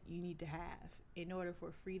mindset you need to have in order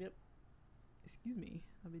for freedom? Excuse me,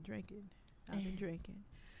 I've been drinking.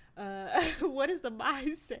 What is the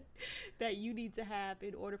mindset that you need to have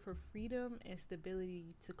in order for freedom and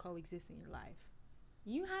stability to coexist in your life?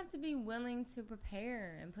 You have to be willing to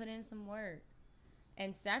prepare and put in some work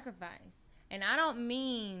and sacrifice. And I don't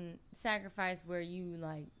mean sacrifice where you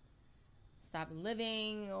like stop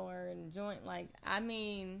living or enjoy. Like, I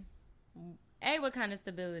mean, what kind of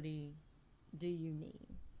stability do you need?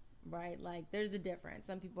 Right? Like, there's a difference.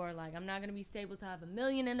 Some people are like, I'm not going to be stable to have $1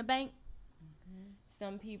 million in the bank. Mm-hmm.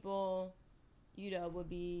 Some people, would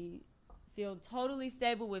feel totally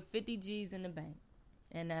stable with 50 G's in the bank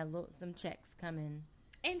and some checks coming.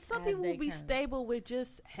 And some people will be stable with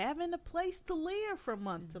just having a place to live from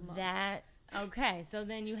month to month. Okay, so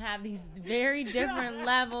then you have these very different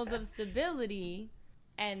levels of stability,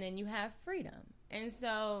 and then you have freedom. And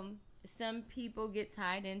so some people get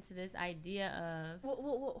tied into this idea of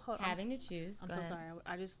hold on. having to choose. I'm so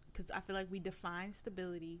sorry. Because I feel like we define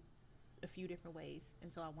stability a few different ways,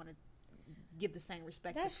 and so I want to give the same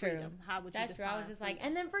respect to freedom. How would you define true. I was just freedom?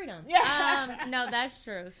 and then freedom. Yeah. No, that's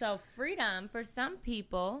true. So freedom for some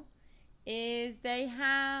people is they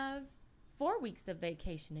have 4 weeks of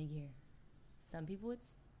vacation a year. Some people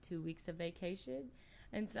it's 2 weeks of vacation,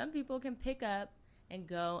 and some people can pick up and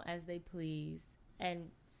go as they please.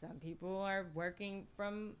 And some people are working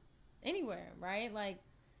from anywhere, right? Like,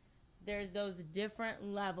 there's those different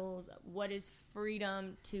levels. What is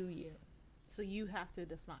freedom to you? So you have to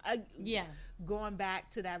define. Going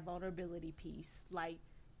back to that vulnerability piece, like,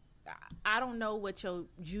 I don't know what your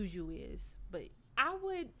juju is, but I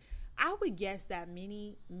would guess that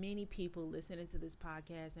many people listening to this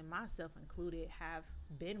podcast, and myself included, have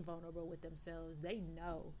been vulnerable with themselves. They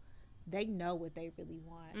know what they really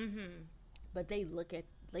want, mm-hmm. but they look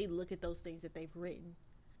at those things that they've written,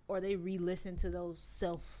 or they re-listen to those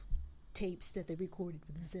self tapes that they recorded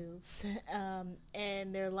for themselves,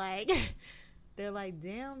 and they're like,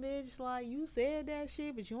 damn, bitch, like, you said that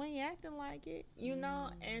shit, but you ain't acting like it, know?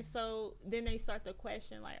 And so then they start to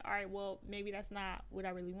question, like, all right, well, maybe that's not what I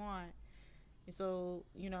really want. And so,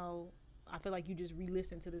 I feel like you just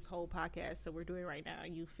re-listen to this whole podcast that we're doing right now,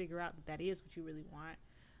 and you figure out that is what you really want.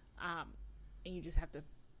 And you just have to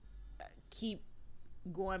keep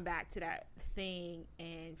going back to that thing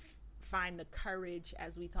and find the courage,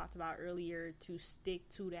 as we talked about earlier, to stick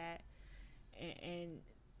to that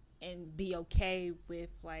and be okay with,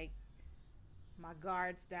 like, my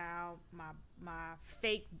guards down, my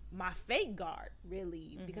fake guard,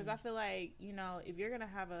 really, mm-hmm. because I feel like, if you're gonna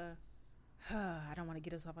have I don't want to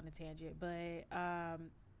get us off on a tangent, but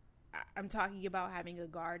I'm talking about having a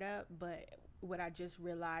guard up, but what I just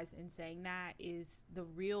realized in saying that is the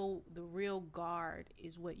real guard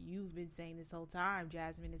is what you've been saying this whole time,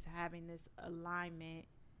 Jasmine, is having this alignment,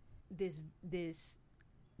 this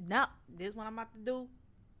what I'm about to do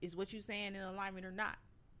is what you saying in alignment or not.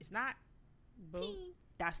 It's not. Boom.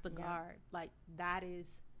 That's the guard. Like,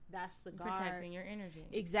 that's the guard. Protecting your energy.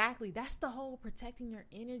 Exactly. That's the whole protecting your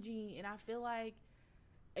energy. And I feel like,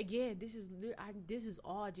 again, this is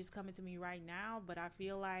all just coming to me right now, but I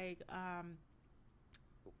feel like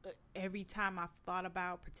every time I've thought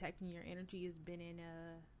about protecting your energy, has been in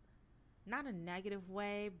not a negative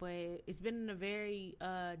way, but it's been in a very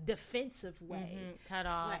defensive way. Mm-hmm. Cut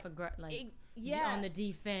off, on the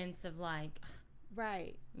defense of, like,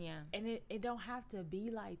 right. Yeah. And it don't have to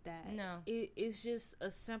be like that. No. It's just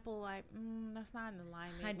a simple, like, that's not in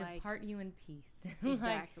alignment. I depart you in peace.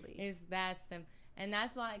 Exactly. It's that simple. And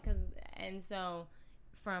that's why, so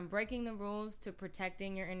from breaking the rules to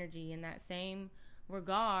protecting your energy in that same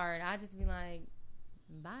regard, I just be like,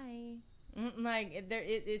 bye. Like,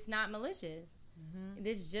 it's not malicious. Mm-hmm.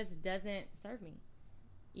 This just doesn't serve me.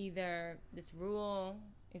 Either this rule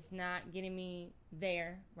is not getting me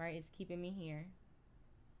there, right? It's keeping me here.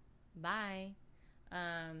 Bye.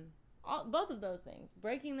 Both of those things,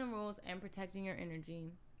 breaking the rules and protecting your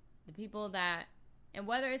energy. The people that, and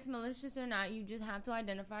whether it's malicious or not, you just have to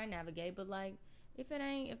identify and navigate. But, like, if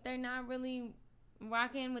they're not really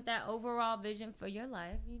rocking with that overall vision for your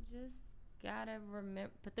life, you just gotta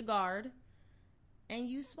put the guard and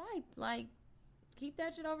you swipe. Like, keep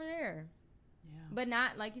that shit over there. Yeah. But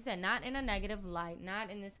not, like you said, not in a negative light, not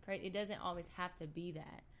in this crazy. It doesn't always have to be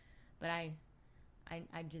that. But I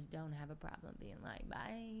I just don't have a problem being like,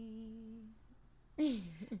 bye.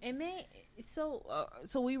 And man, so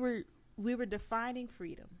we were defining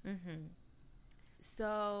freedom. Mm-hmm.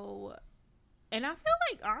 So, and I feel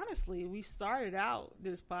like honestly, we started out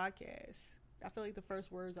this podcast. I feel like the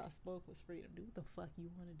first words I spoke was freedom. Do what the fuck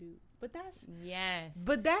you want to do. But that's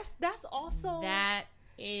that's also that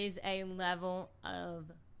is a level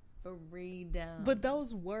of freedom. But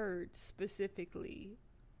those words specifically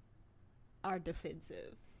are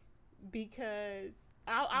defensive because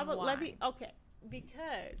I would let me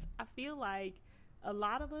because I feel like a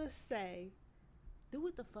lot of us say, do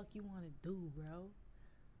what the fuck you want to do, bro.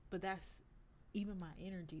 But that's, even my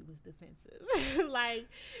energy was defensive. Like,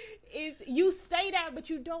 you say that, but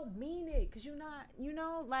you don't mean it because you're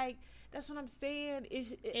not, like, that's what I'm saying.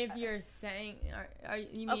 If you're saying,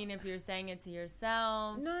 you mean if you're saying it to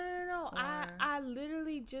yourself? No. I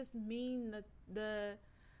literally just mean the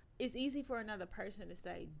it's easy for another person to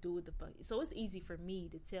say, do what the fuck. So it's easy for me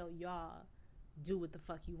to tell y'all, do what the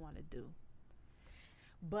fuck you want to do.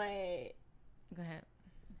 But go ahead.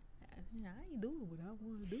 I ain't doing what I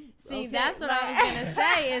want to do. See, okay, that's what I was going to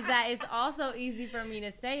say, is that it's also easy for me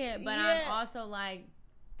to say it, but I'm also like,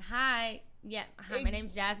 hi, my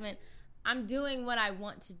name's Jasmine. I'm doing what I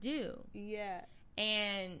want to do. Yeah.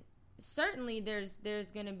 And certainly there's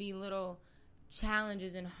going to be little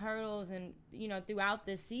challenges and hurdles and, throughout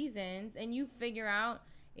the seasons, and you figure out,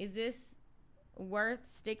 is this worth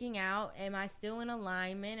sticking out? Am I still in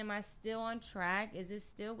alignment? Am I still on track? Is this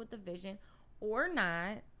still with the vision or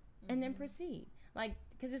not? And then proceed. Like,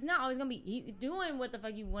 because it's not always going to be easy. Doing what the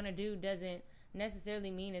fuck you want to do doesn't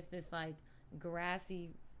necessarily mean it's this, like,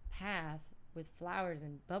 grassy path with flowers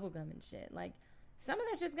and bubblegum and shit. Like, some of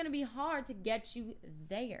that's just going to be hard to get you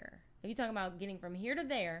there. If you're talking about getting from here to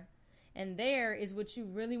there, and there is what you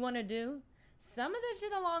really want to do, some of the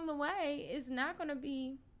shit along the way is not going to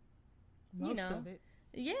be, Most of it.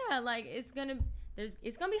 Yeah, like, it's going to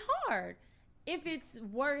be hard. If it's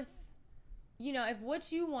worth, if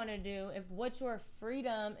what you want to do, if what your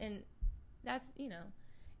freedom, and that's,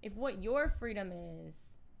 if what your freedom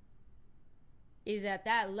is at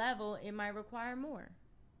that level, it might require more.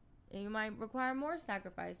 It might require more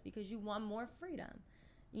sacrifice because you want more freedom,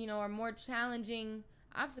 or more challenging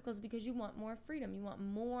obstacles because you want more freedom. You want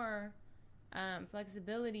more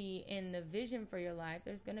flexibility in the vision for your life.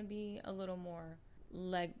 There's going to be a little more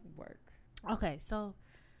leg work. Okay, so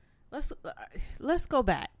let's go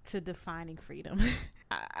back to defining freedom.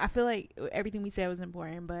 I feel like everything we said was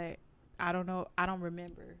important, but I don't know. I don't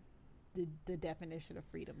remember the definition of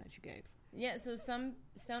freedom that you gave. Yeah, so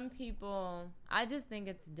some people, I just think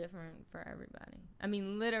it's different for everybody. I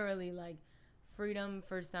mean, literally, like, freedom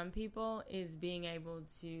for some people is being able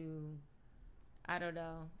to, I don't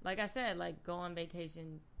know, like I said, like, go on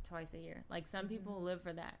vacation twice a year. Like, some people live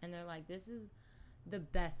for that, and they're like, this is the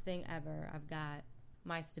best thing ever. I've got,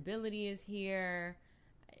 my stability is here.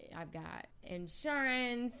 I've got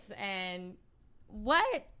insurance, and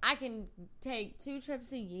what? I can take 2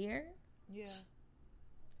 trips a year? Yeah.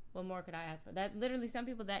 What more could I ask for? That literally, some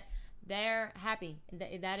people that they're happy.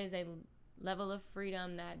 That is a level of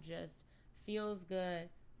freedom that just feels good,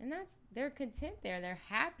 and they're content there. They're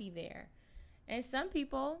happy there. And some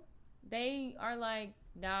people, they are like,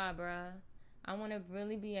 nah, bruh, I want to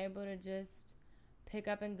really be able to just pick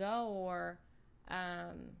up and go, or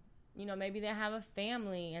maybe they have a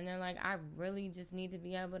family and they're like, I really just need to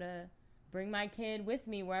be able to bring my kid with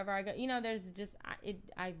me wherever I go. There's just,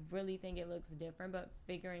 I really think it looks different, but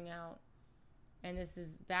figuring out, and this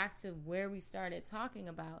is back to where we started talking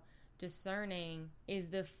about discerning, is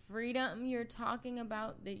the freedom you're talking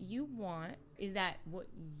about that you want, is that what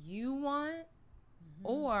you want?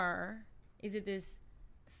 Or is it this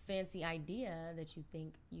fancy idea that you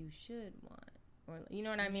think you should want? Or, you know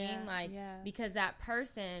what I mean? Because that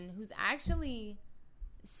person who's actually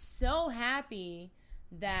so happy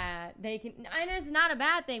that they can, and it's not a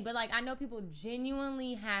bad thing, but, like, I know people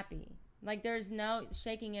genuinely happy. Like, there's no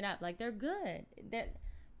shaking it up. Like, they're good.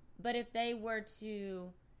 But if they were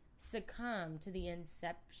to succumb to the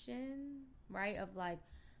inception, right, of, like,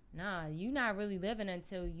 nah, you're not really living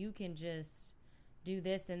until you can just do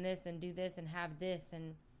this and this and do this and have this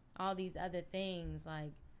and all these other things,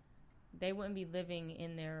 like, they wouldn't be living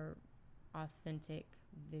in their authentic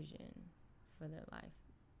vision for their life.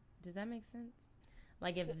 Does that make sense?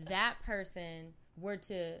 Like, if that person were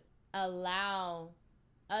to allow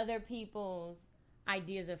other people's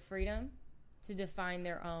ideas of freedom to define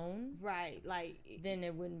their own, right? Like, then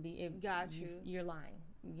it wouldn't be. You're lying.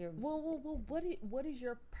 Well. What is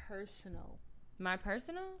your personal? My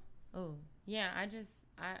personal? Oh, yeah.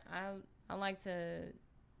 I like to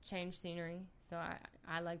change scenery. So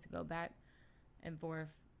I like to go back and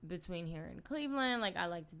forth between here and Cleveland. Like, I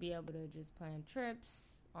like to be able to just plan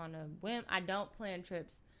trips on a whim. I don't plan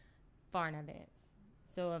trips far in advance.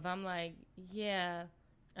 So if I'm like, yeah,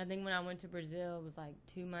 I think when I went to Brazil, it was like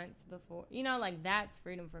 2 months before. You know, like, that's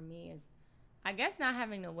freedom for me, is, I guess, not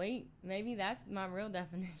having to wait. Maybe that's my real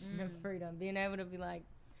definition of freedom. Being able to be like,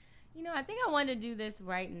 you know, I think I want to do this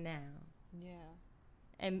right now. Yeah.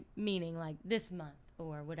 And meaning, like, this month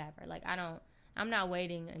or whatever. Like, I'm not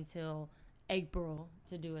waiting until April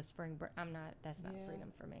to do a spring break. That's not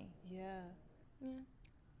freedom for me. Yeah. Yeah.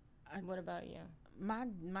 What about you? My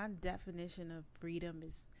definition of freedom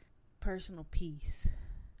is personal peace.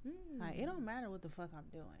 Like, it don't matter what the fuck I'm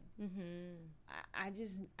doing. I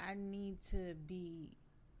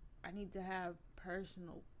need to have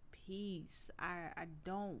personal peace. I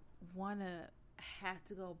don't want to have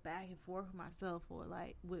to go back and forth with myself, or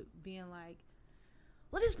like with being like,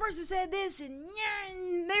 well, this person said this and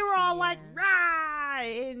they were all like, rah,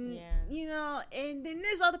 and you know, and then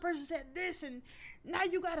this other person said this, and now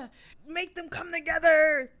you gotta make them come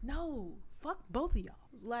together. No, fuck both of y'all.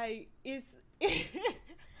 Like, it's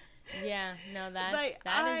yeah, no,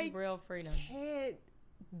 that is real freedom. Can't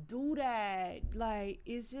do that. Like,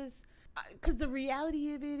 it's just because the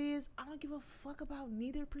reality of it is, I don't give a fuck about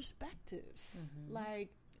neither perspectives. Like,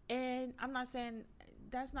 and I'm not saying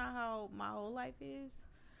that's not how my whole life is,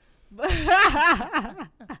 but she's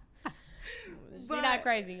not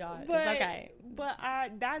crazy, y'all. It's okay. But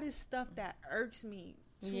that is stuff that irks me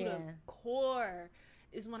to the core.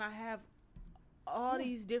 Is when I have all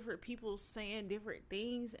these different people saying different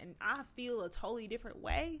things, and I feel a totally different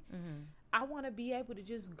way. I want to be able to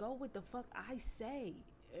just go with the fuck I say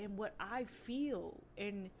and what I feel,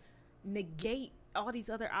 and negate all these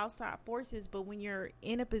other outside forces. But when you're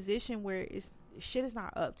in a position where shit is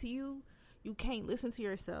not up to you, you can't listen to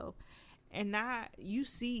yourself. And you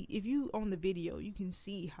see, if you on the video, you can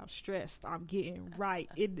see how stressed I'm getting right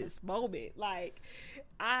in this moment. Like,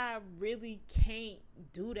 I really can't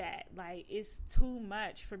do that. Like, it's too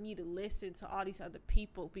much for me to listen to all these other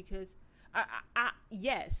people, because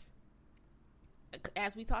yes,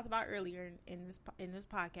 as we talked about earlier in this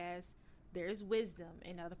podcast, there's wisdom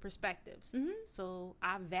in other perspectives. So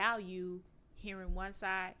I value hearing one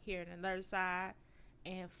side, hearing another side,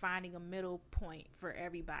 and finding a middle point for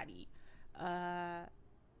everybody.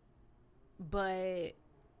 But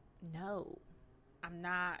no, I'm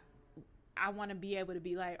not. I want to be able to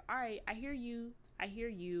be like, all right, I hear you.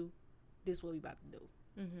 This is what we about to do.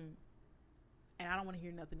 And I don't want to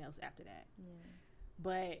hear nothing else after that.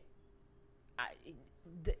 But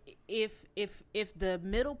if the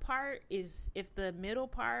middle part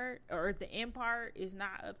or if the end part is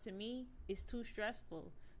not up to me, it's too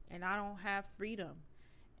stressful, and I don't have freedom,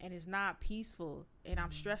 and it's not peaceful, and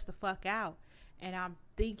I'm stressed the fuck out, and I'm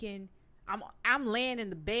thinking, I'm laying in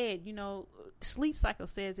the bed, you know, Sleep Cycle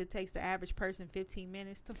says it takes the average person 15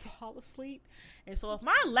 minutes to fall asleep. And so if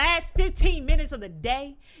my last 15 minutes of the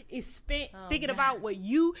day is spent thinking about what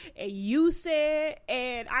you said,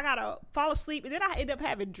 and I gotta fall asleep, and then I end up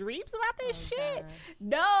having dreams about this shit. Gosh.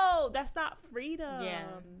 No, that's not freedom.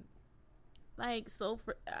 Like, so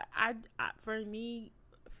for me,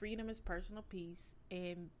 freedom is personal peace,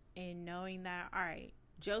 and knowing that, all right,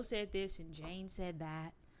 Joe said this and Jane said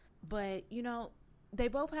that, but, you know, they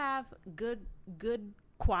both have good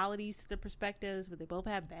qualities to the perspectives, but they both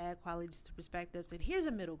have bad qualities to perspectives. And here's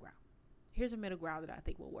a middle ground. Here's a middle ground that I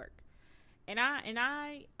think will work. And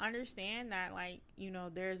I understand that, like, you know,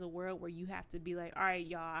 there's a world where you have to be like, all right,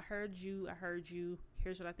 y'all, I heard you.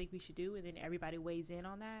 Here's what I think we should do. And then everybody weighs in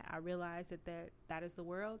on that. I realize that is the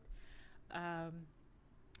world.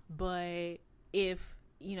 But if,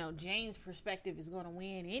 you know, Jane's perspective is going to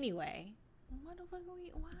win anyway, why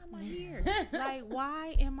am I here? Like,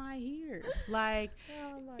 why am I here? Like,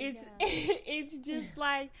 it's just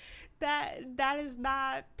like that is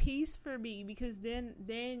not peace for me, because then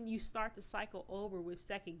you start to cycle over with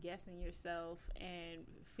second guessing yourself and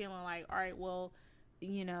feeling like, all right, well,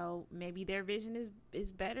 you know, maybe their vision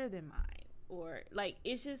is better than mine, or like,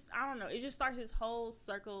 it's just, I don't know, it just starts this whole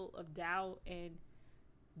circle of doubt, and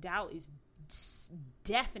doubt is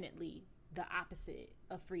definitely the opposite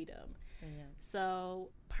of freedom.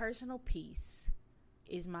 So personal peace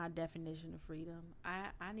is my definition of freedom.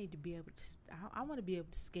 I need to be able to, I want to be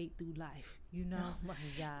able to skate through life, you know. Oh my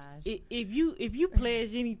gosh. If you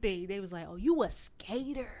pledge anything, they was like, oh, you a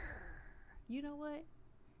skater. You know what?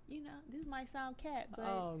 You know, this might sound cat, but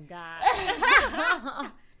oh god.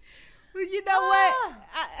 but you know what?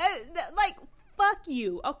 Like, fuck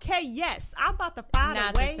you. Okay, yes, I'm about to find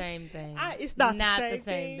not a way. The same thing. It's not the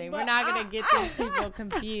same thing. We're not gonna get these people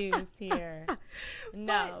confused here.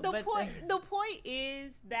 No, but the point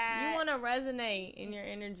is that you want to resonate in your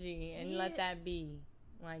energy and let that be.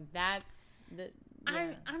 Like that's the.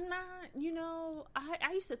 Yeah. I'm not. You know,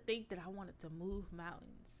 I used to think that I wanted to move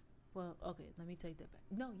mountains. Well, okay, let me take that back.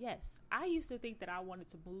 No, yes, I used to think that I wanted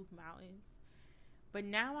to move mountains, but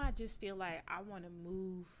now I just feel like I want to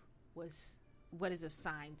move what is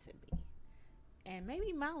assigned to me, and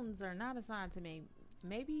maybe mountains are not assigned to me.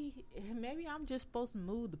 Maybe I'm just supposed to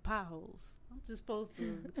move the potholes. I'm just supposed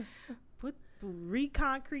to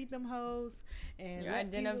reconcrete them holes, and you're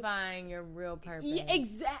identifying your real purpose. Yeah,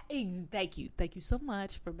 exactly. Thank you so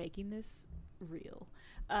much for making this real.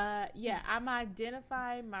 I'm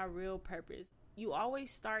identifying my real purpose. You always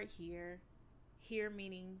start here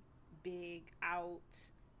meaning big, out,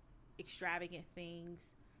 extravagant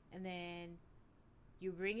things, and then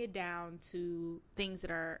you bring it down to things that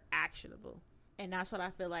are actionable. And that's what I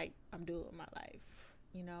feel like I'm doing with my life.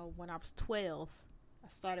 You know, when I was 12, I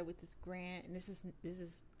started with this grant, and this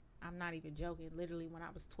is I'm not even joking. Literally, when I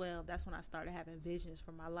was 12, that's when I started having visions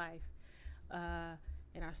for my life.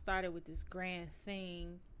 And I started with this grand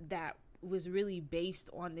thing that was really based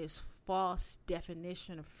on this false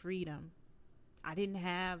definition of freedom. I didn't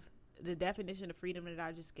have the definition of freedom that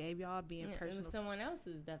I just gave y'all being personal. It was someone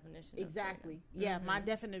else's definition. Exactly. Of freedom. Yeah,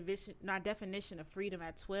 my definition of freedom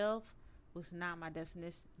at 12 was not my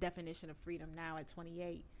definition of freedom now at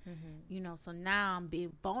 28. You know, so now I'm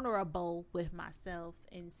being vulnerable with myself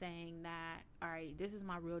and saying that, all right, this is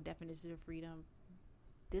my real definition of freedom.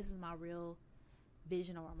 This is my real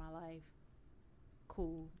vision over my life.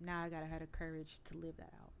 Cool. Now I gotta have the courage to live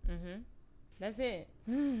that out. That's it.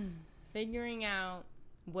 Figuring out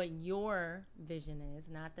what your vision is,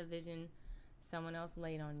 not the vision someone else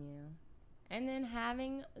laid on you. And then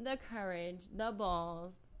having the courage, the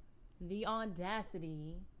balls, the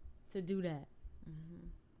audacity to do that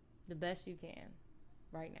the best you can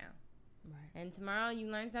right now. Right. And tomorrow you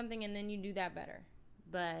learn something and then you do that better.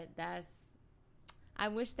 But I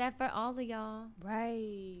wish that for all of y'all.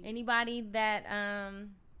 Right. Anybody that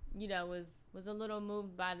was a little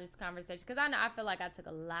moved by this conversation, because I feel like I took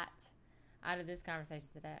a lot out of this conversation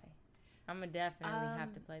today. I'm gonna definitely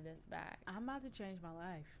have to play this back. I'm about to change my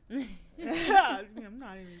life. I'm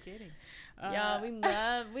not even kidding. Y'all,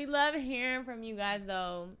 we love hearing from you guys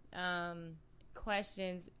though.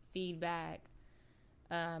 Questions, feedback,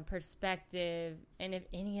 perspective, and if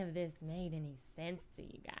any of this made any sense to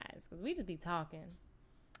you guys, because we just be talking.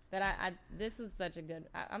 But this is such a good.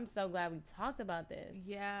 I'm so glad we talked about this.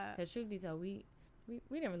 Yeah. Because truth be told, we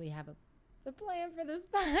didn't really have a plan for this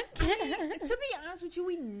podcast. To be honest with you,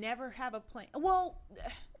 we never have a plan. Well,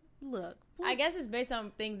 look. I guess it's based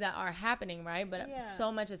on things that are happening, right? But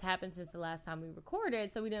so much has happened since the last time we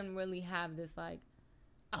recorded, so we didn't really have this like,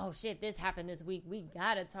 oh shit, this happened this week. We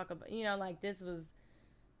gotta talk about, like this was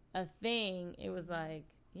a thing. It was like,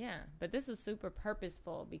 yeah. But this was super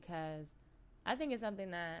purposeful because I think it's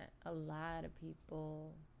something that a lot of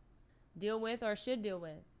people deal with or should deal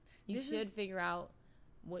with. You should figure out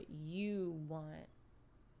what you want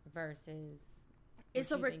versus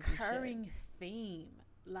it's a recurring theme.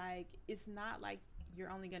 Like, it's not like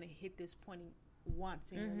you're only going to hit this point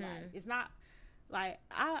once in your life. It's not like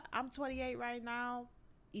I'm 28 right now,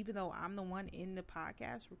 even though I'm the one in the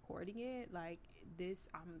podcast recording it. Like this,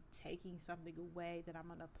 I'm taking something away that I'm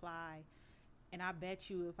going to apply. And I bet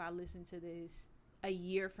you if I listen to this a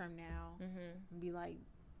year from now and be like,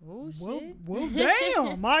 oh, shit. Well,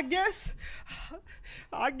 damn, I guess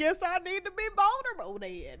I need to be vulnerable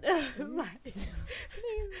then.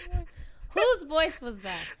 Whose voice was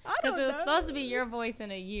that? Because it was supposed to be your voice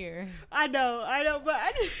in a year. I know, but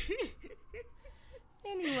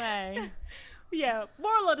anyway. Yeah,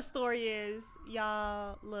 moral of the story is,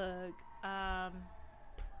 y'all, look,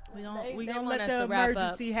 we gonna let the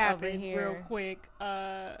emergency happen real quick.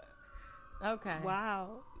 Okay.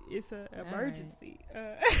 Wow, it's an emergency.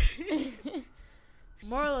 Right.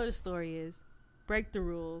 Moral of the story is, break the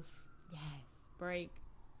rules. Yes, break.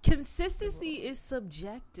 Consistency is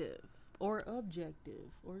subjective or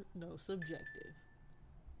objective or no subjective.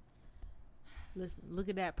 Listen, look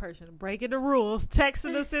at that person breaking the rules,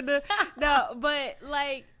 texting us in the no, but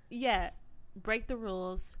like, yeah, break the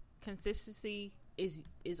rules. Consistency is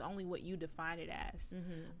only what you define it as.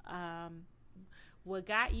 What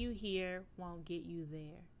got you here won't get you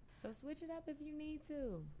there. So switch it up if you need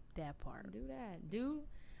to. That part. Do that.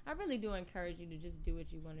 I really do encourage you to just do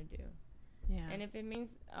what you want to do. Yeah. And if it means,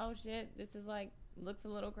 oh shit, this is like looks a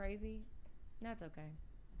little crazy, that's okay.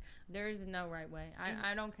 There is no right way.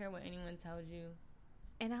 I don't care what anyone tells you.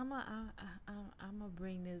 And I'm gonna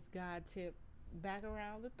bring this God tip back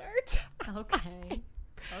around the third time. Okay.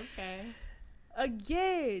 Okay.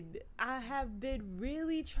 Again, I have been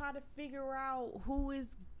really trying to figure out who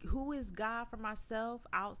is God for myself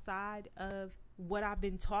outside of what I've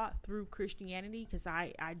been taught through Christianity, because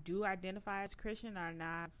I do identify as Christian, and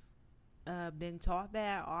I've been taught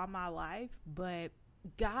that all my life. But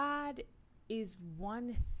God is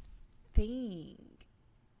one thing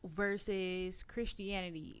versus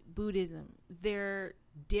Christianity, Buddhism. They're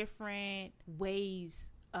different ways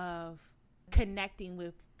of connecting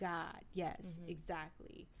with God. Yes,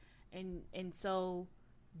 exactly. And so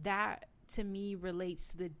that to me relates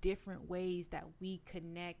to the different ways that we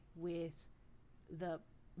connect with the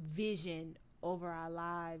vision over our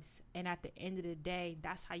lives. And at the end of the day,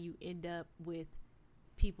 that's how you end up with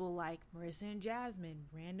people like Marissa and Jasmine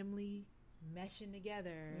randomly meshing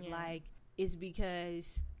together. Yeah. Like, it's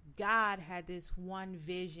because God had this one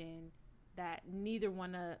vision that neither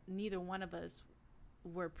one of us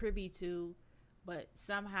were privy to, but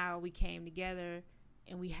somehow we came together,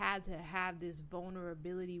 and we had to have this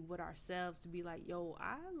vulnerability with ourselves to be like, yo,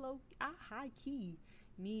 I high key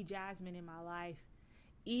need Jasmine in my life,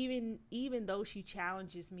 even though she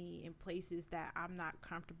challenges me in places that I'm not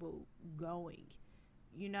comfortable going,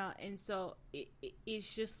 you know. And so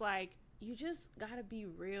it's just like, you just gotta be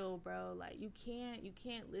real, bro. Like, you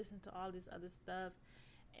can't listen to all this other stuff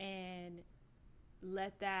and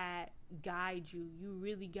let that guide you. You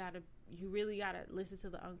really gotta listen to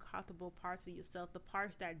the uncomfortable parts of yourself, the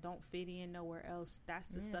parts that don't fit in nowhere else. That's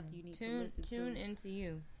the stuff you need to listen to. Tune into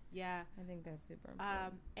you. Yeah, I think that's super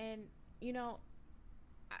important. And you know,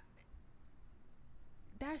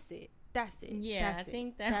 that's it. Yeah, that's I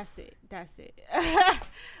think that's it.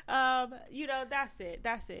 You know, that's it.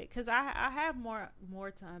 Because I have more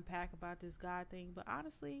to unpack about this God thing, but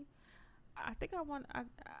honestly, I think I'm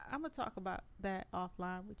gonna talk about that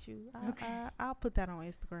offline with you. I'll put that on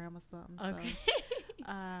Instagram or something. Okay.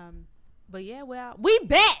 So, but yeah, well, we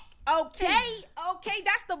back. Okay.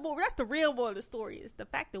 That's the real more of the story, is the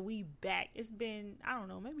fact that we back. It's been, I don't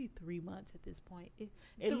know, maybe 3 months at this point.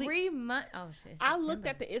 3 months. Oh shit! I looked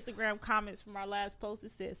at the Instagram comments from our last post.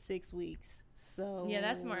 It said 6 weeks. So yeah,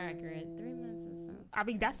 that's more accurate. 3 months is something. I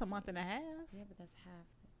mean, that's a month and a half. Yeah, but that's half.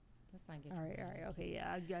 Let's not get. All right. Okay,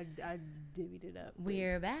 yeah, I divvied it up.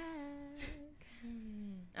 We're back.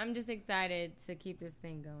 I'm just excited to keep this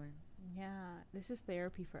thing going. Yeah, this is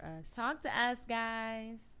therapy for us. Talk to us,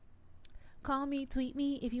 guys. Call me, tweet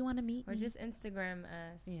me if you want to meet or me. just Instagram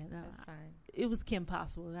us. Yeah, no, that's fine. It was Kim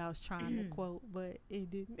Possible that I was trying to quote, but it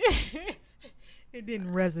didn't. It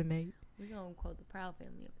didn't resonate. We're gonna quote the Proud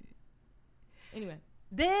Family up here. Anyway,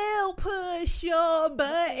 they'll push your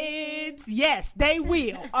buttons. Yes, they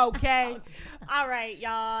will. Okay. All right,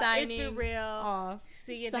 y'all. Signing it's been real. Off.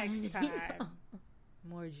 See you next time.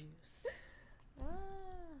 More juice.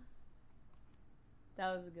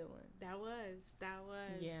 That was a good one. That was.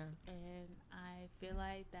 Yeah. And I feel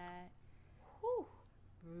like that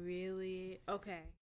really okay.